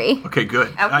one theory. Okay, good.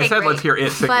 Okay, I said great. let's hear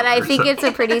it. But I think it's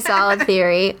a pretty solid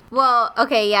theory. Well,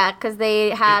 okay, yeah, because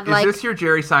they had, Is this your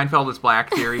Jerry Seinfeld is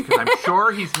black theory? Because I'm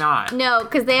sure he's not. No,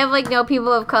 because they have, like, no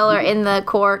people of color in the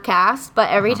core cast, but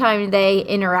every time they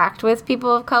interact with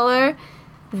people of color,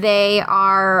 they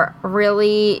are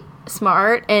really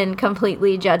smart and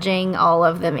completely judging all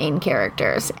of the main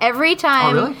characters. Every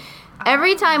time... Oh, really?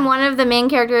 Every time one of the main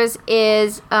characters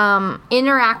is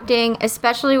interacting,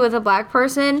 especially with a black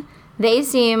person, they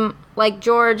seem, like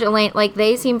George, Elaine, like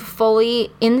they seem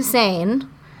fully insane.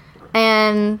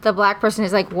 And the black person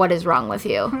is like, what is wrong with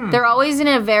you? They're always in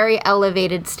a very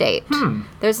elevated state.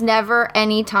 There's never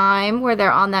any time where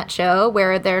they're on that show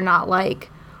where they're not like,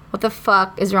 what the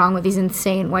fuck is wrong with these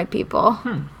insane white people?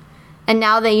 And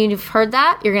now that you've heard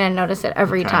that, you're going to notice it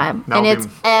every time. And it's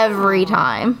every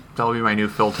time. That'll be my new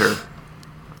filter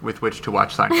with which to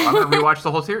watch Seinfeld. I'm going to rewatch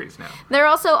the whole series now. They're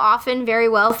also often very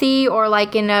wealthy or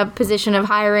like in a position of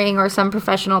hiring or some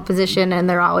professional position, and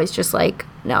they're always just like,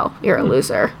 no, you're a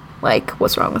loser. Like,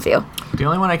 what's wrong with you? The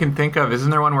only one I can think of, isn't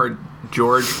there one where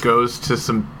George goes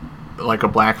to a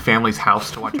black family's house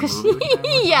to watch a movie?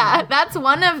 Yeah, that's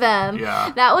one of them.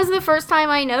 Yeah. That was the first time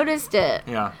I noticed it.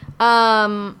 Yeah.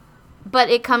 But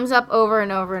it comes up over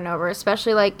and over and over,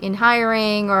 especially like in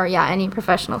hiring or any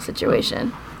professional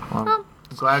situation. Well, I'm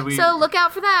glad so look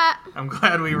out for that. I'm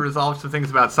glad we resolved some things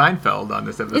about Seinfeld on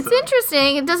this episode. It's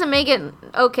interesting. It doesn't make it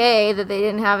okay that they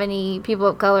didn't have any people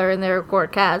of color in their core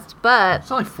cast, but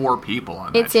it's only 4 people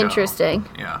on that it's show. interesting.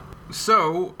 Yeah.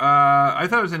 So, I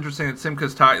thought it was interesting that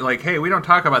Simka's like, hey, we don't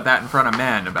talk about that in front of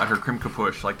men, about her Krim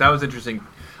Kapush. Like, that was interesting.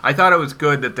 I thought it was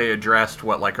good that they addressed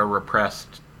what, like, a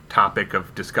repressed topic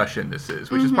of discussion this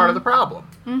is, which is part of the problem.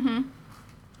 Mm-hmm.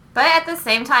 But at the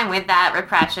same time, with that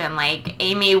repression, like,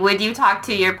 Amy, would you talk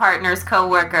to your partner's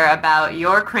coworker about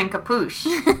your Krim Kapush?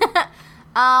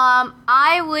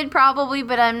 I would probably,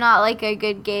 but I'm not like a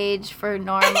good gauge for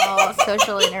normal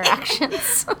social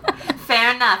interactions.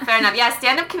 Fair enough. Yeah,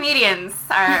 stand-up comedians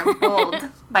are bold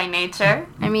by nature.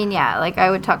 I mean, yeah, like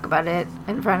I would talk about it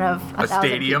in front of a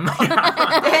stadium.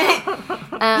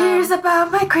 Here's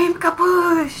about my Krim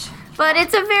Kapush. But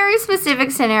it's a very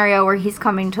specific scenario where he's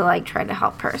coming to like try to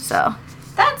help her, so.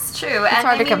 That's true. It's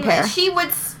hard to compare. She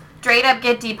would straight up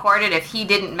get deported if he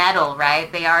didn't meddle,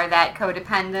 right? They are that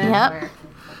codependent. Yep.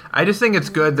 I just think it's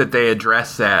good that they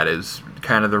address that as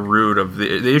kind of the root of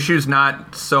the issue's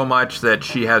not so much that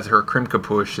she has her Krim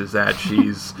Kapush, is that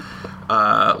she's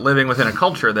living within a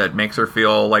culture that makes her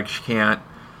feel like she can't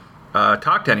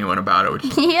talk to anyone about it, which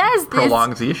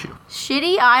prolongs the issue.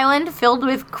 Shitty island filled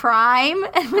with crime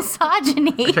and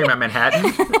misogyny. You're talking about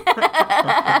Manhattan?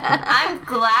 I'm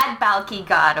glad Balky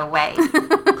got away.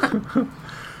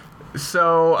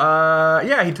 So,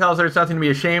 he tells her it's nothing to be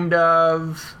ashamed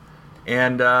of,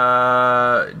 and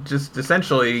just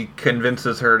essentially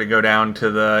convinces her to go down to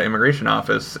the immigration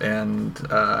office and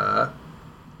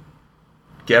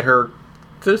get her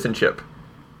citizenship.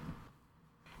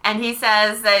 And he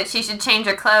says that she should change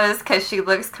her clothes because she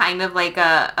looks kind of like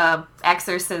a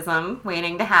exorcism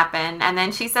waiting to happen. And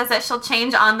then she says that she'll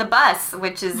change on the bus,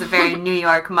 which is a very New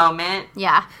York moment.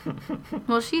 Yeah.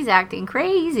 Well, she's acting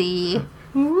crazy.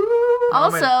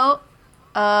 Also,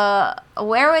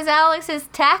 where was Alex's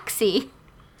taxi?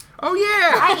 Oh,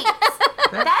 yeah! Right.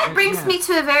 That brings me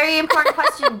to a very important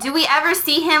question. Do we ever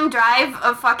see him drive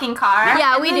a fucking car?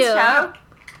 Yeah, we do. Show?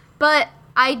 But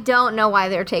I don't know why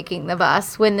they're taking the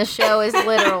bus when the show is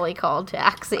literally called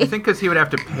Taxi. I think because he would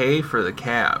have to pay for the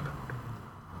cab.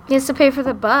 He has to pay for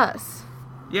the bus.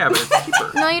 Yeah, but it's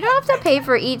cheaper. No, you don't have to pay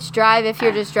for each drive if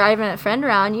you're just driving a friend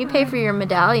around. You pay for your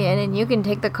medallion and you can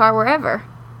take the car wherever.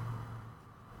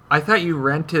 I thought you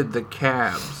rented the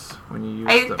cabs when you used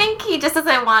them. I think he just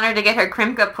doesn't want her to get her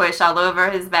Krim Kapush all over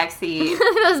his back seat.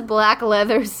 Those black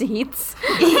leather seats.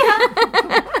 Yeah.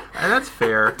 And that's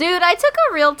fair. Dude, I took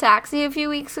a real taxi a few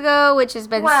weeks ago, which has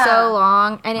been so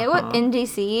long, and it was in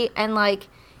DC, and like,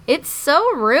 it's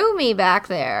so roomy back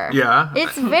there. Yeah.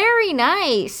 It's very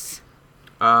nice.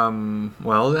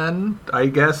 Well then, I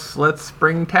guess let's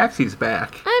bring taxis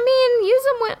back. I mean, use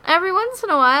them every once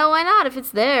in a while. Why not? If it's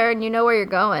there and you know where you're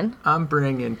going. I'm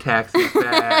bringing taxis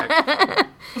back.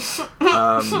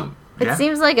 It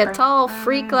seems like a tall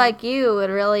freak like you would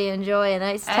really enjoy a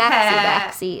nice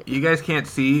taxi backseat. You guys can't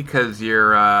see because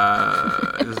you're,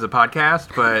 this is a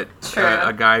podcast, but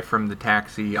a guy from the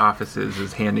taxi offices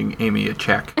is handing Amy a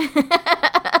check.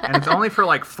 And it's only for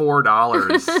like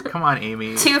 $4. Come on,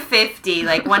 Amy. $2.50,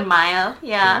 like 1 mile.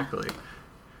 Yeah. Exactly.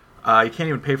 You can't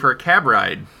even pay for a cab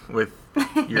ride with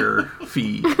your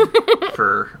fee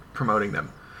for promoting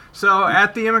them. So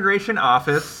at the immigration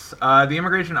office, the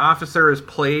immigration officer is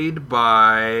played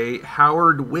by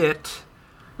Howard Witt,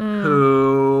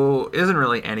 who isn't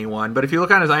really anyone. But if you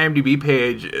look on his IMDb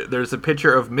page, there's a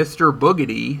picture of Mr.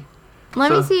 Boogedy.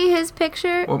 Let me see his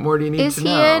picture. What more do you need is to he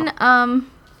know?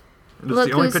 In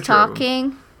Look Who's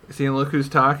Talking? Is he in Look Who's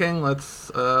Talking? Let's,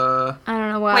 I don't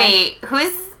know why. Wait,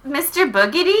 who's Mr.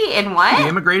 Boogedy in what? The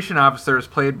immigration officer is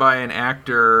played by an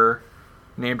actor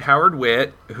named Howard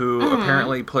Witt, who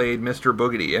apparently played Mr.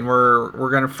 Boogedy, and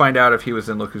we're gonna find out if he was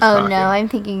in Look Who's Talking. Oh no, I'm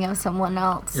thinking of someone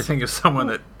else. You're thinking of someone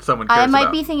that someone cares I might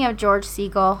about. be thinking of George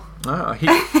Siegel. Oh,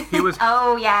 he was.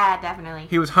 Oh yeah, definitely.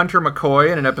 He was Hunter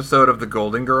McCoy in an episode of The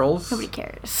Golden Girls. Nobody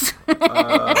cares.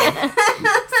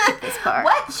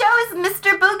 What show is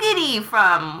Mr. Boogedy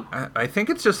from? I think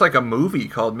it's just like a movie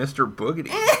called Mr.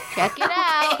 Boogedy. Check it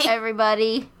out,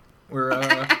 everybody. We're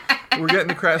getting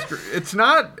the crest. It's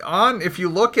not on. If you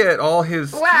look at all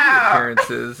his TV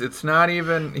appearances, it's not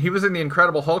even. He was in the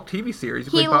Incredible Hulk TV series.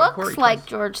 He looks like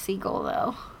George Siegel,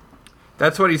 though.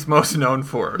 That's what he's most known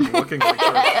for, looking like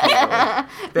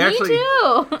George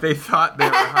Siegel. Me too. They thought they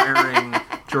were hiring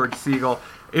George Siegel.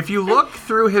 If you look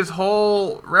through his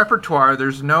whole repertoire,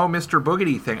 there's no Mr.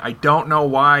 Boogedy thing. I don't know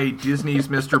why Disney's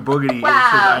Mr. Boogedy is his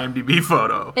IMDb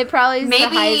photo. It probably is the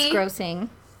highest grossing.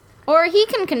 Or he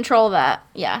can control that,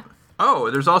 yeah.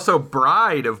 Oh, there's also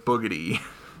Bride of Boogedy.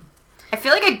 I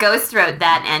feel like a ghost wrote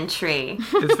that entry.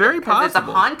 It's very possible. It's a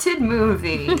haunted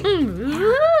movie. I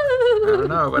don't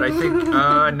know, but I think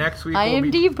next week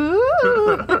IMDb.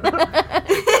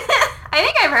 I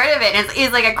think I've heard of it.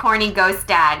 It's like a corny ghost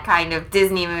dad kind of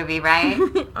Disney movie, right?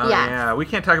 Yeah, we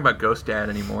can't talk about Ghost Dad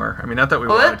anymore. I mean, not that we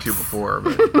wanted to before,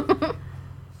 but...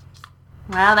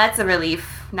 Well, that's a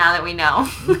relief now that we know.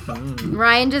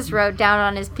 Ryan just wrote down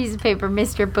on his piece of paper,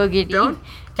 Mr. Boogedy.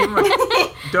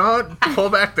 Don't pull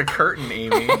back the curtain,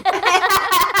 Amy.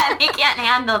 They can't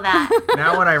handle that.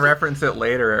 Now when I reference it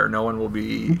later, no one will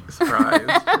be surprised.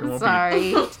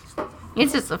 Sorry.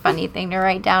 It's just a funny thing to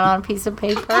write down on a piece of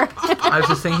paper. I was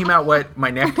just thinking about what my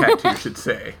neck tattoo should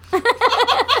say. So,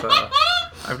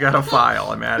 I've got a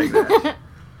file. I'm adding that.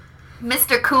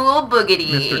 Mr. Cool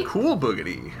Boogedy. Mr. Cool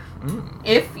Boogedy.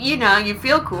 If, you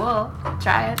feel cool,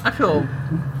 try it. I feel...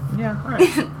 Yeah, all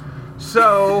right.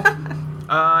 So...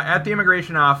 at the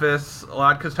immigration office,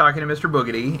 Lotka's talking to Mr.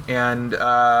 Boogedy, and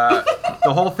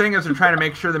the whole thing is they're trying to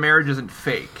make sure the marriage isn't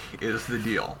fake, is the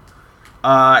deal.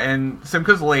 And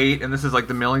Simka's late, and this is like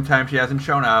the millionth time she hasn't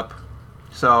shown up.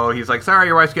 So he's like, sorry,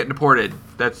 your wife's getting deported.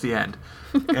 That's the end.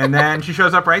 And then she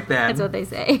shows up right then. That's what they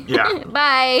say. Yeah.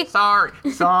 Bye. Sorry.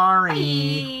 Bye.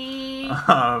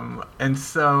 And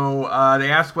so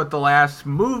they ask what the last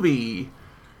movie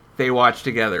they watched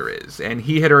together is. And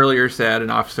he had earlier said An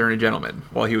Officer and a Gentleman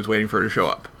while he was waiting for her to show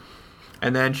up.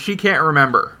 And then she can't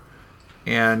remember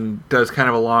and does kind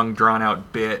of a long,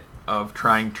 drawn-out bit of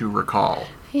trying to recall.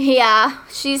 Yeah,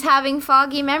 she's having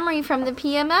foggy memory from the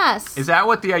PMS. Is that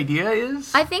what the idea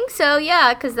is? I think so,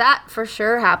 yeah, because that for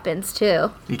sure happens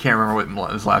too. You can't remember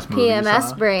what his last movie was?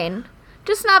 PMS brain.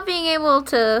 Just not being able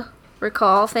to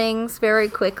recall things very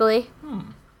quickly.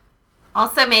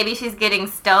 Also, maybe she's getting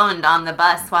stoned on the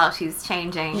bus while she's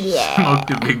changing. Yeah.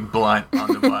 Smoked a big blunt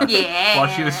on the bus. Yeah. While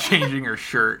she was changing her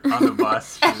shirt on the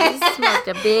bus. She smoked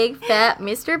a big fat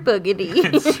Mr. Boogedy.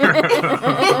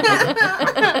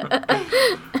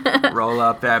 Roll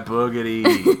up that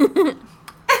boogedy.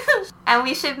 And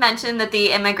we should mention that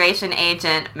the immigration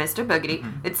agent, Mr. Boogedy,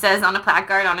 it says on a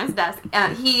placard on his desk,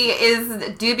 he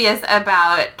is dubious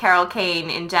about Carol Kane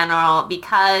in general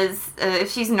because if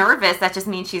she's nervous, that just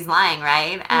means she's lying,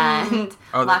 right? And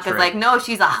Locke's like, no,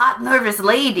 she's a hot, nervous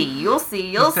lady. You'll see,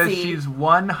 you'll see. He says she's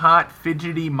one hot,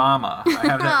 fidgety mama. I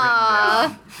have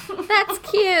that written down. That's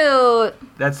cute.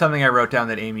 That's something I wrote down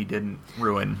that Amy didn't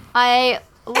ruin.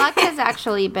 Luck has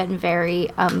actually been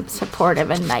very supportive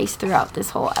and nice throughout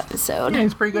this whole episode. Yeah,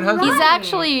 he's a pretty good husband. He's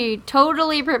actually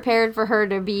totally prepared for her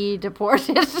to be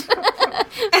deported.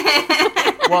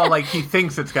 Well, like, he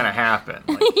thinks it's going to happen.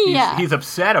 Like, he's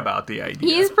upset about the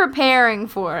idea. He's preparing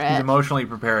for it. He's emotionally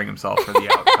preparing himself for the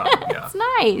outcome. Yeah. It's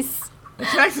nice.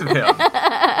 It's nice of him.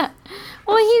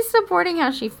 Well, he's supporting how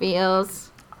she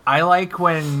feels. I like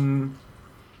when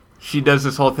she does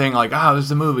this whole thing like, this is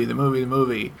the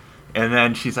movie. And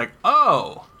then she's like,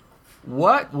 oh,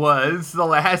 what was the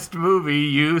last movie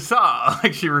you saw?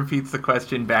 Like, she repeats the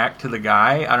question back to the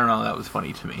guy. I don't know. That was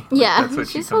funny to me. Yeah, That's what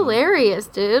she's hilarious,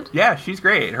 dude. Yeah, she's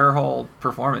great. Her whole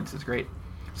performance is great.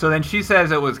 So then she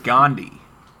says it was Gandhi.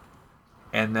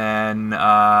 And then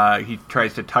he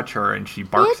tries to touch her, and she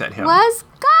barks at him. It was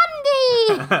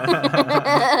Gandhi!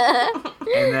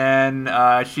 And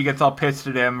then she gets all pissed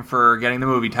at him for getting the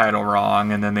movie title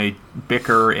wrong, and then they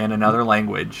bicker in another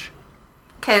language.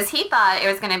 Because he thought it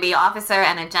was going to be Officer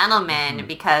and a Gentleman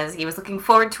because he was looking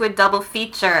forward to a double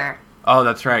feature. Oh,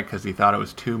 that's right, because he thought it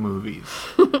was two movies.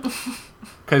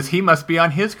 Because he must be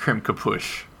on his Krim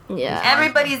Kapush. Yeah.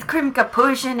 Everybody's Krimka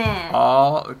pushing it.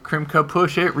 All Krimka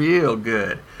push it real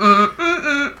good.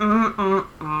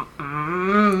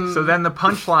 So then the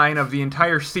punchline of the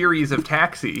entire series of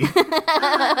Taxi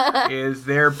is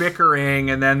they're bickering,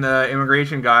 and then the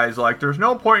immigration guy's like, there's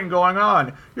no point in going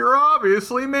on. You're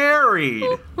obviously married.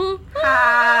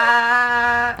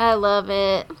 I love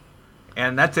it.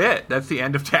 And that's it. That's the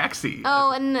end of Taxi.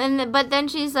 Oh, but then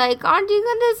she's like, aren't you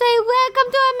going to say,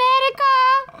 welcome to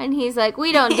America? And he's like,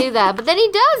 we don't do that. But then he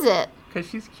does it. Because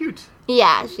she's cute.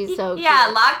 Yeah, she's so cute.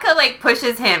 Yeah, Latka, like,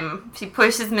 pushes him. She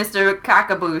pushes Mr.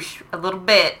 Cockaboosh a little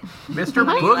bit. Mr.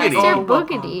 Why Boogity. Mr.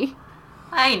 Boogity?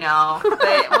 I know.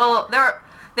 But, well,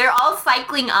 they're all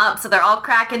cycling up, so they're all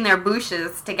cracking their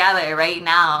booshes together right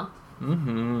now.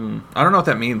 Mm-hmm. I don't know what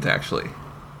that means, actually.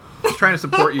 Just trying to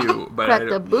support you, but Crack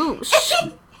the boosh.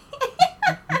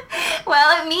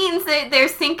 Well, it means that they're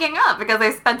syncing up because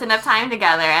they spent enough time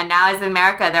together, and now as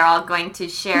America, they're all going to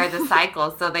share the cycle,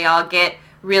 so they all get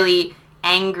really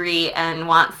angry and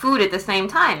want food at the same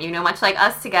time, much like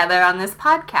us together on this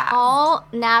podcast. All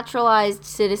naturalized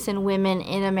citizen women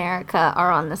in America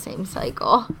are on the same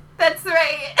cycle. That's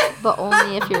right. But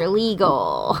only if you're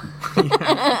legal.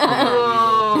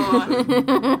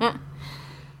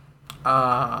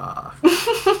 Oh.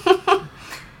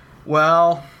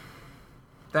 Well,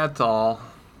 that's all.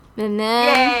 And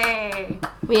then Yay.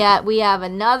 we have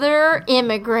another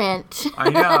immigrant. I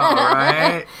know,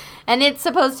 right? And it's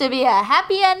supposed to be a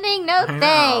happy ending. No I know.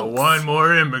 thanks. One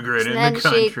more immigrant in And the then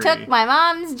country. she took my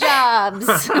mom's jobs.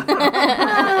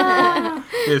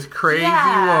 This crazy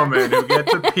Yeah. woman who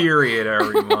gets a period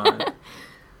every month.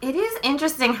 It is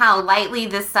interesting how lightly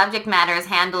this subject matter is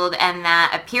handled, and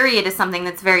that a period is something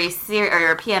that's very serious,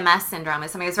 or PMS syndrome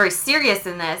is something that's very serious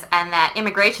in this, and that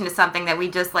immigration is something that we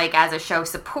just, like, as a show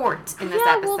support in this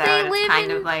episode. Well, they It's live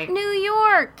kind in of like, New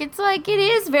York. It's like, it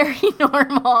is very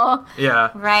normal.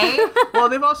 Yeah. right? Well,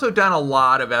 they've also done a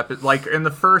lot of episodes. Like, in the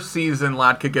first season,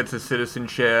 Latka gets his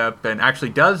citizenship and actually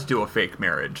does do a fake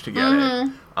marriage to get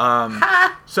it.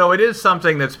 So it is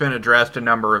something that's been addressed a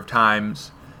number of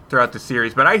times throughout the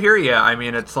series. But I hear you. I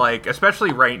mean, it's like,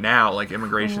 especially right now, like,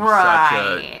 immigration's such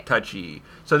a Right. touchy.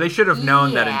 So they should have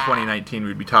known that in Yeah. 2019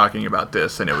 we'd be talking about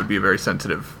this, and it would be a very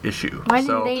sensitive issue. Why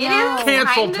so didn't they It know? is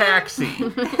cancel kind of-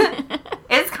 Taxi.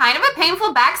 It's kind of a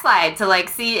painful backslide to, like,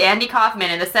 see Andy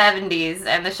Kaufman in the 70s,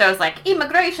 and the show's like,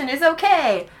 immigration is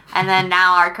okay. And then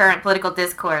now our current political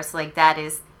discourse, like, that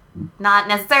is not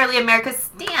necessarily America's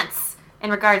stance in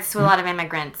regards to a lot of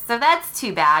immigrants. So that's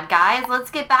too bad, guys.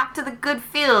 Let's get back to the good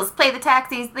feels. Play the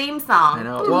Taxi's theme song. I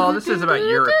know. Well, this is about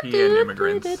European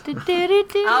immigrants.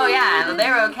 Oh, yeah,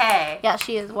 they're okay. Yeah,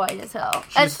 she is white as hell.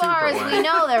 She's As far super as white. we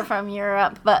know, they're from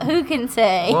Europe, but who can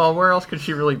say? Well, where else could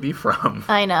she really be from?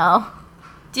 I know.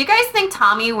 Do you guys think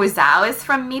Tommy Wiseau is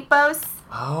from Meepos?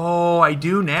 Oh, I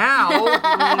do now.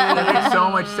 That makes so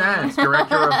much sense.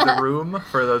 Director of The Room,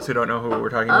 for those who don't know who we're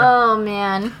talking about. Oh,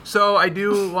 man. So I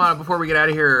do want, before we get out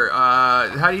of here,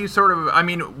 how do you sort of, I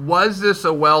mean, was this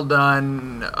a well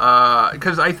done,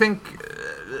 because I think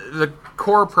the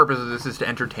core purpose of this is to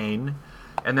entertain.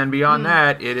 And then beyond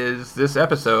that, this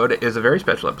episode is a very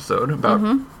special episode about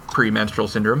premenstrual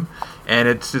syndrome. And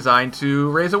it's designed to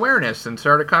raise awareness and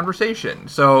start a conversation.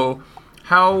 So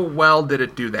how well did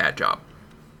it do that job?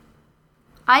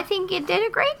 I think it did a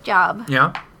great job.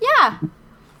 Yeah? Yeah.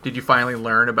 Did you finally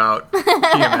learn about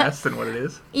PMS and what it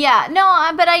is? Yeah,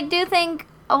 no, but I do think,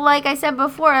 like I said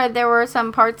before, there were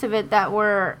some parts of it that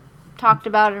were talked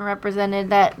about and represented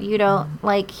that you don't,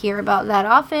 like, hear about that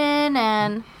often.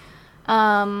 And,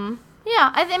 yeah,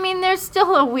 I mean, there's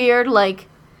still a weird, like,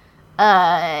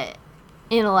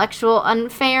 intellectual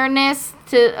unfairness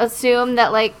to assume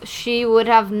that, like, she would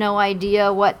have no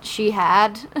idea what she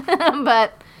had.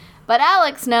 But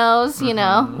Alex knows, you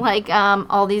know, like,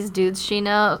 all these dudes she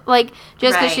knows. Like,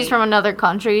 just because she's Right. from another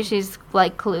country, she's,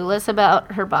 like, clueless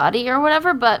about her body or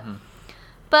whatever. But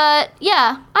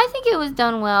yeah, I think it was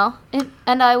done well.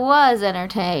 And I was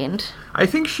entertained. I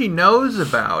think she knows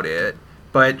about it,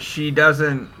 but she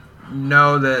doesn't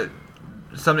know that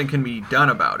something can be done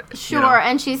about it. Sure, you know?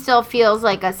 and she still feels,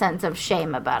 like, a sense of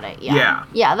shame about it. Yeah. Yeah.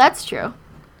 Yeah, that's true.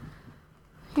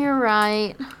 You're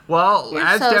right. Well, You're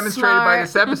as so demonstrated by smart.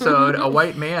 this episode, a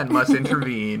white man must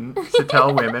intervene to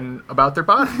tell women about their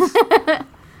bodies.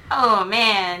 Oh,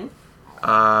 man.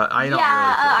 I don't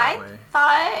I really feel that way.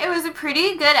 thought it was a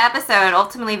pretty good episode.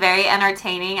 Ultimately, very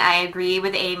entertaining. I agree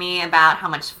with Amy about how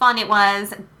much fun it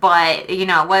was, but, you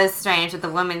know, it was strange that the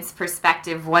woman's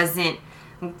perspective wasn't,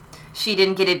 she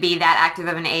didn't get to be that active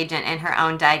of an agent in her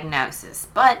own diagnosis.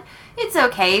 But it's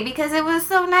okay, because it was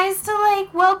so nice to,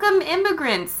 like, welcome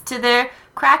immigrants to their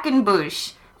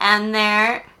Krakenbush. and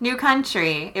their new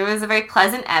country. It was a very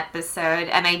pleasant episode,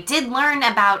 and I did learn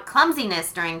about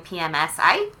clumsiness during PMS.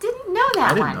 I didn't know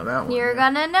that I didn't one. know that one. You're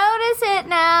gonna notice it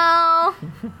now.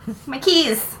 My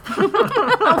keys.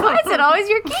 Why is it always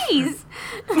your keys?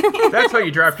 That's how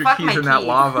you dropped your Fuck keys my in that keys.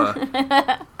 lava.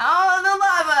 Oh, the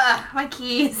lava. My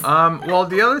keys. Well,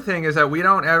 the other thing is that we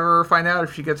don't ever find out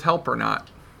if she gets help or not.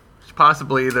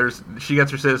 Possibly she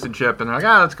gets her citizenship and they're like,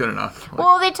 that's good enough. Like,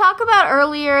 Well, they talk about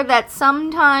earlier that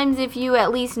sometimes if you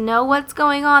at least know what's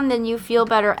going on, then you feel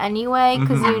better anyway,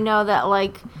 because you know that,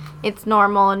 like, it's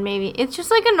normal, and maybe it's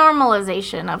just like a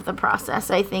normalization of the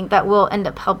process, I think, that will end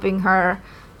up helping her.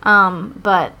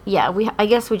 But yeah, I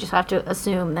guess we just have to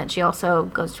assume that she also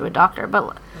goes to a doctor.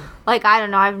 But like, I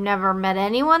don't know, I've never met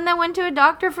anyone that went to a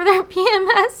doctor for their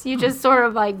PMS. You just sort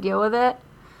of like deal with it.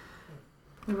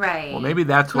 Right. well, maybe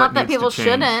that's what Not that needs people to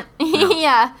change. shouldn't.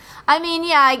 Yeah. I mean,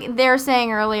 yeah, they were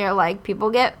saying earlier, like,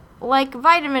 people get, like,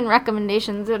 vitamin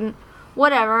recommendations and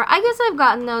whatever. I guess I've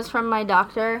gotten those from my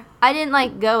doctor. I didn't,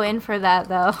 like, go in for that,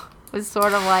 though. It was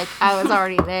sort of like I was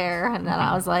already there, and then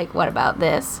I was like, what about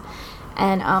this?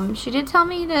 And she did tell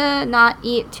me to not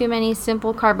eat too many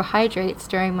simple carbohydrates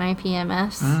during my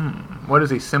PMS. What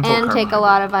is a simple And take a carbohydrate?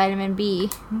 lot of vitamin B.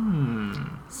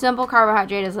 Simple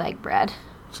carbohydrate is like bread.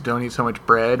 So don't eat so much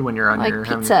bread when you're on Like your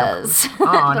having pizzas. Your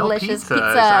oh, Delicious no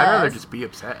pizzas. I'd rather pizzas. just be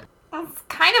upset. It's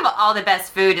kind of all the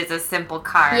best food is a simple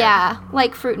carb. Yeah,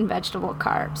 like fruit and vegetable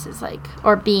carbs is like,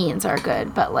 or beans are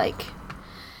good, but like,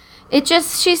 it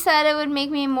just, she said it would make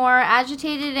me more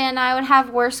agitated and I would have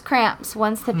worse cramps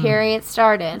once the period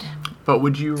started. But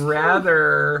would you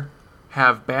rather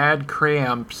have bad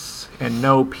cramps and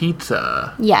no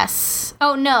pizza? Yes.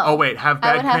 Oh, no. Oh wait, have I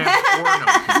bad would have-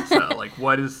 cramps or no pizza? Like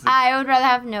what is the... I would rather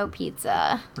have no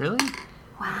pizza. Really?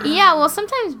 Yeah, well,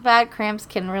 sometimes bad cramps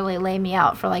can really lay me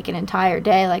out for like an entire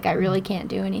day. Like, I really can't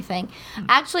do anything.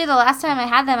 Actually, the last time I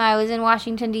had them, I was in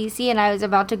Washington, D.C., and I was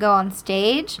about to go on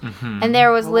stage. And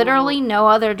there was literally no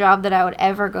other job that I would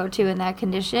ever go to in that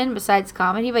condition besides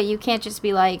comedy. But you can't just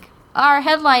be like, our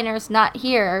headliner's not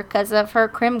here because of her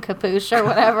crim capuche or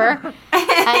whatever. And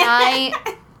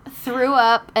I threw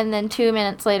up and then 2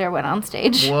 minutes later went on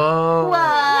stage. Whoa. Whoa.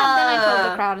 Yeah, then I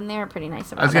told the crowd, and they were pretty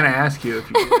nice about I was it. gonna ask you if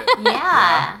you did.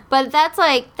 Yeah. But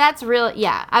that's real.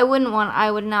 Yeah, I would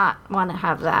not want to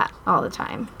have that all the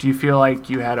time. Do you feel like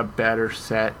you had a better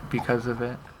set because of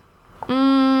it?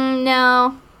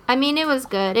 No. I mean, it was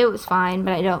good. It was fine,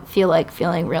 but I don't feel like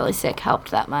feeling really sick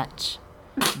helped that much.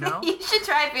 No? You should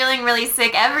try feeling really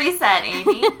sick every set,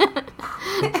 Amy.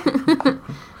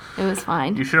 It was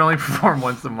fine. You should only perform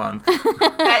once a month.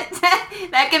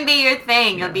 that can be your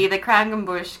thing. You'll be the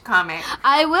Krankenbush comic.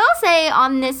 I will say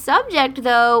on this subject,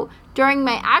 though, during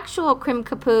my actual crim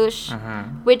capuche,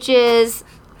 which is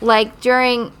like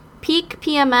during peak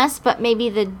PMS, but maybe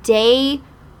the day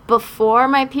before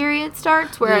my period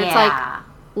starts, where it's like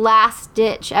last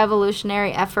ditch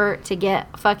evolutionary effort to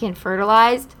get fucking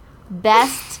fertilized.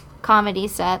 Best comedy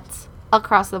sets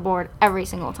across the board every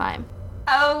single time.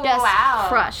 Oh, Just wow.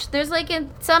 crushed. There's like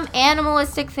some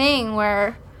animalistic thing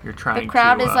where You're trying the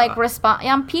crowd to, is like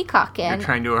I'm peacocking. You're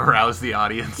trying to arouse the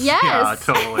audience. Yes. Yeah,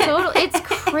 totally. It's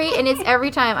great, and it's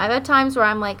every time. I've had times where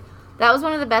I'm like, that was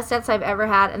one of the best sets I've ever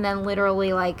had, and then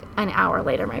literally like an hour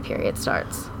later my period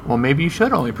starts. Well, maybe you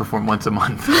should only perform once a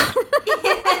month.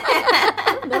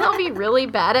 Then I'll be really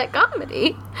bad at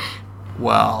comedy.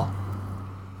 Well,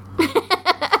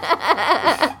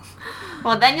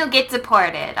 Well, then you'll get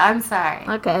deported. I'm sorry.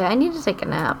 Okay, I need to take a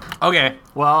nap. okay.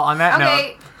 Well, on that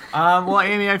Okay. note, well,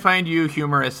 Amy, I find you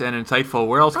humorous and insightful.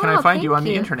 Where else can I find you on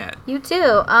the internet? You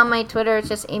too. My Twitter is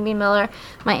just Amy Miller.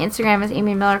 My Instagram is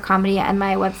Amy Miller Comedy, and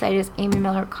my website is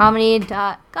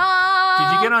amymillercomedy.com.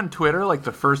 Did you get on Twitter like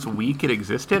the first week it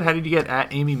existed? How did you get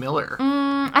at Amy Miller?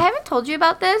 I haven't told you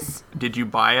about this. Did you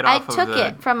buy it I off of took the...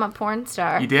 it from a porn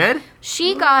star. You did?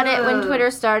 She got it when Twitter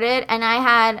started, and I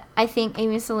had, I think,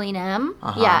 Amy Celine M.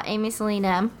 Yeah, Amy Celine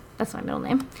M. That's my middle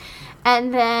name.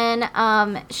 And then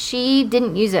she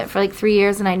didn't use it for like 3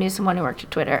 years, and I knew someone who worked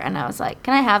at Twitter, and I was like,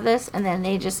 can I have this? And then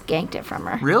they just ganked it from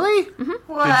her. Really?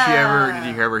 Mm-hmm.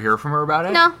 Did you ever hear from her about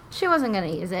it? No, she wasn't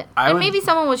going to use it. I And would- maybe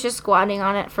someone was just squatting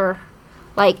on it for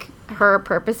like her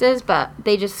purposes, but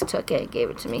they just took it and gave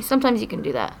it to me. Sometimes you can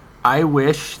do that. I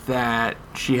wish that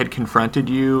she had confronted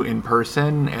you in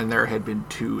person and there had been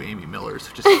two Amy Millers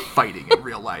just fighting in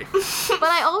real life. But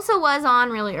I also was on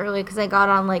really early because I got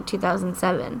on like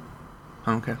 2007.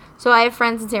 Okay. So I have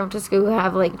friends in San Francisco who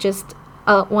have like just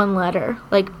one letter,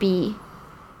 like B,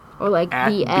 or like At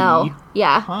BL. B?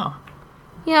 Yeah, Huh.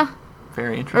 yeah.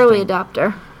 Very interesting. Early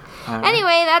adopter. All right.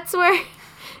 Anyway, that's where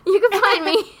You can find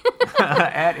me.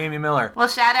 At Amy Miller. Well,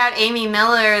 shout out Amy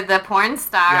Miller, the porn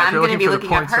star. Yeah, if I'm you're going to be looking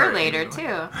looking for the up her porn star, later, Amy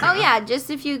Miller. too. Oh yeah, just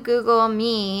if you Google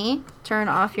me, turn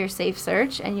off your safe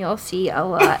search, and you'll see a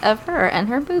lot of her and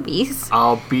her boobies.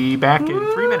 I'll be back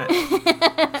in 3 minutes.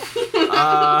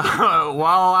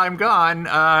 While I'm gone,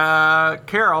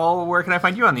 Carol, where can I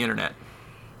find you on the internet?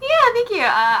 Yeah, thank you.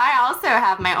 I also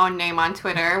have my own name on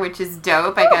Twitter, which is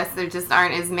dope. I guess there just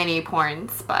aren't as many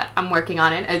porns, but I'm working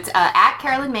on it. It's at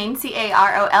Carolyn Main,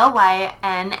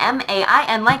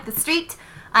 CarolynMain, like the street.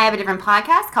 I have a different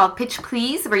podcast called Pitch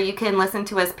Please, where you can listen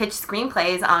to us pitch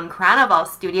screenplays on Carnival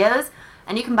Studios,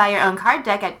 and you can buy your own card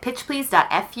deck at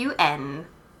pitchplease.fun.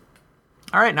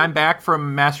 All right, and I'm back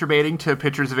from masturbating to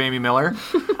pictures of Amy Miller.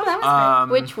 Oh, that was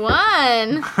good. Which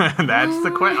one? That's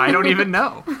the question. I don't even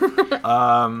know.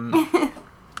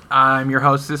 I'm your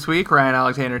host this week, Ryan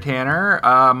Alexander Tanner.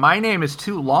 My name is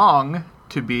too long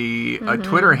to be a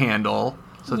Twitter handle,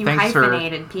 so You thanks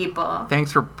hyphenated people.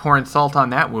 Thanks for pouring salt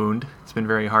on that wound. It's been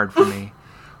very hard for me.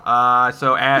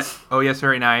 So at Oh Yes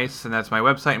Very Nice, and that's my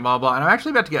website and blah, blah. And I'm actually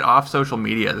about to get off social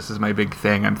media. This is my big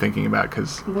thing I'm thinking about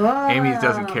because Amy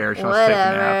doesn't care. She wants to take a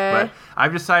nap. But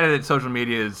I've decided that social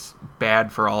media is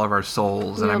bad for all of our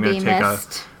souls, and I'm going to take a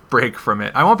break from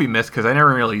it. I won't be missed because I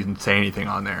never really even say anything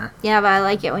on there. Yeah, but I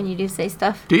like it when you do say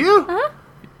stuff. Do you? Uh-huh.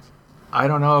 I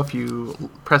don't know if you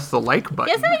press the like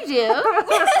button. Yes, I do.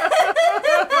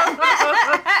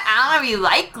 I don't know if you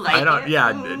like I don't. it.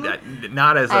 Yeah,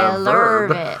 not as a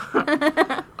verb. I love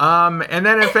it. And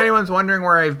then if anyone's wondering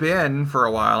where I've been for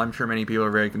a while, I'm sure many people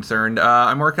are very concerned.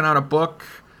 I'm working on a book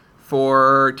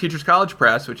for Teachers College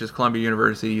Press, which is Columbia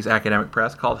University's academic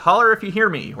press, called Holler If You Hear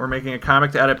Me. We're making a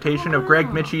comic adaptation of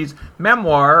Greg Mitchie's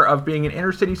memoir of being an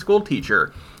inner city school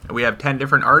teacher. We have 10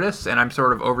 different artists, and I'm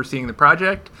sort of overseeing the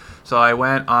project. So I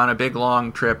went on a big,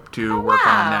 long trip to work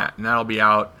on that, and that'll be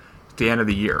out at the end of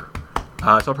the year. So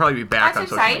I'll probably be back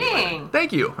That's on social media. exciting.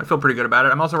 Thank you. I feel pretty good about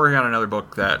it. I'm also working on another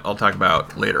book that I'll talk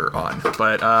about later on.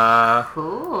 But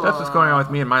Cool. that's what's going on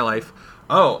with me in my life.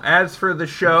 Oh, as for the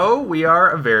show, we are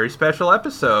a very special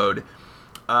episode.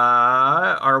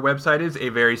 Our website is a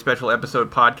very special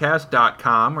episode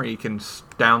podcast.com, where you can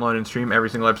download and stream every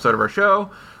single episode of our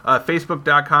show.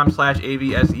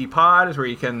 Facebook.com/AVSEPod is where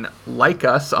you can like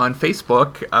us on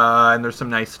Facebook, and there's some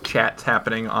nice chats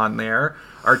happening on there.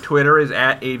 Our Twitter is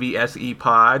at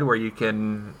AVSEPod, where you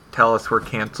can tell us we're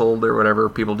canceled or whatever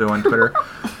people do on Twitter.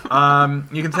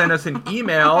 You can send us an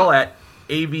email at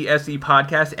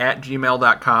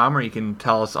avsepodcast@gmail.com, where you can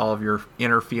tell us all of your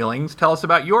inner feelings. Tell us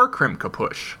about your Krim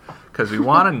Kapush, because we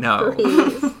want to know.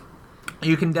 Please.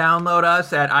 You can download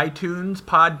us at iTunes,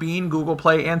 Podbean, Google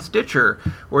Play, and Stitcher,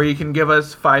 where you can give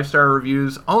us 5-star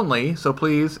reviews only, so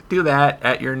please do that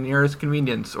at your nearest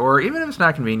convenience. Or even if it's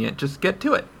not convenient, just get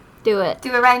to it. Do it.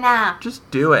 Do it right now.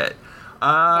 Just do it.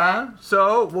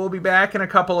 So we'll be back in a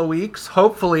couple of weeks,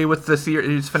 hopefully with the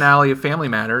series finale of Family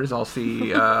Matters. I'll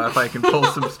see if I can pull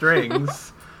some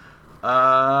strings.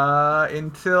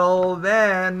 Until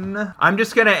then, I'm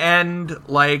just gonna end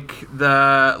like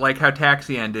how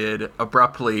Taxi ended,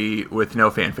 abruptly with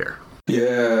no fanfare.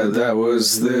 Yeah, that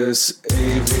was this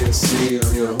AVSC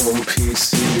on your home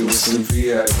PC with some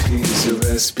VIPs of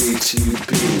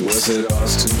SBTB. Was it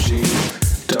Austin G,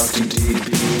 Dr.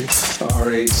 DB,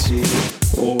 RAT,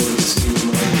 or C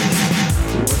Money?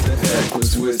 What the heck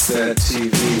was with that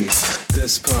TV?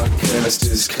 This podcast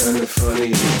is kind of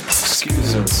funny.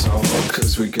 Excuse us all,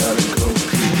 cause we gotta go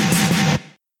pee.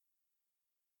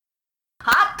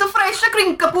 Hot to fresh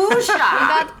cream kapusha. We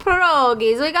got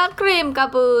pierogies. We got cream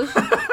kapush.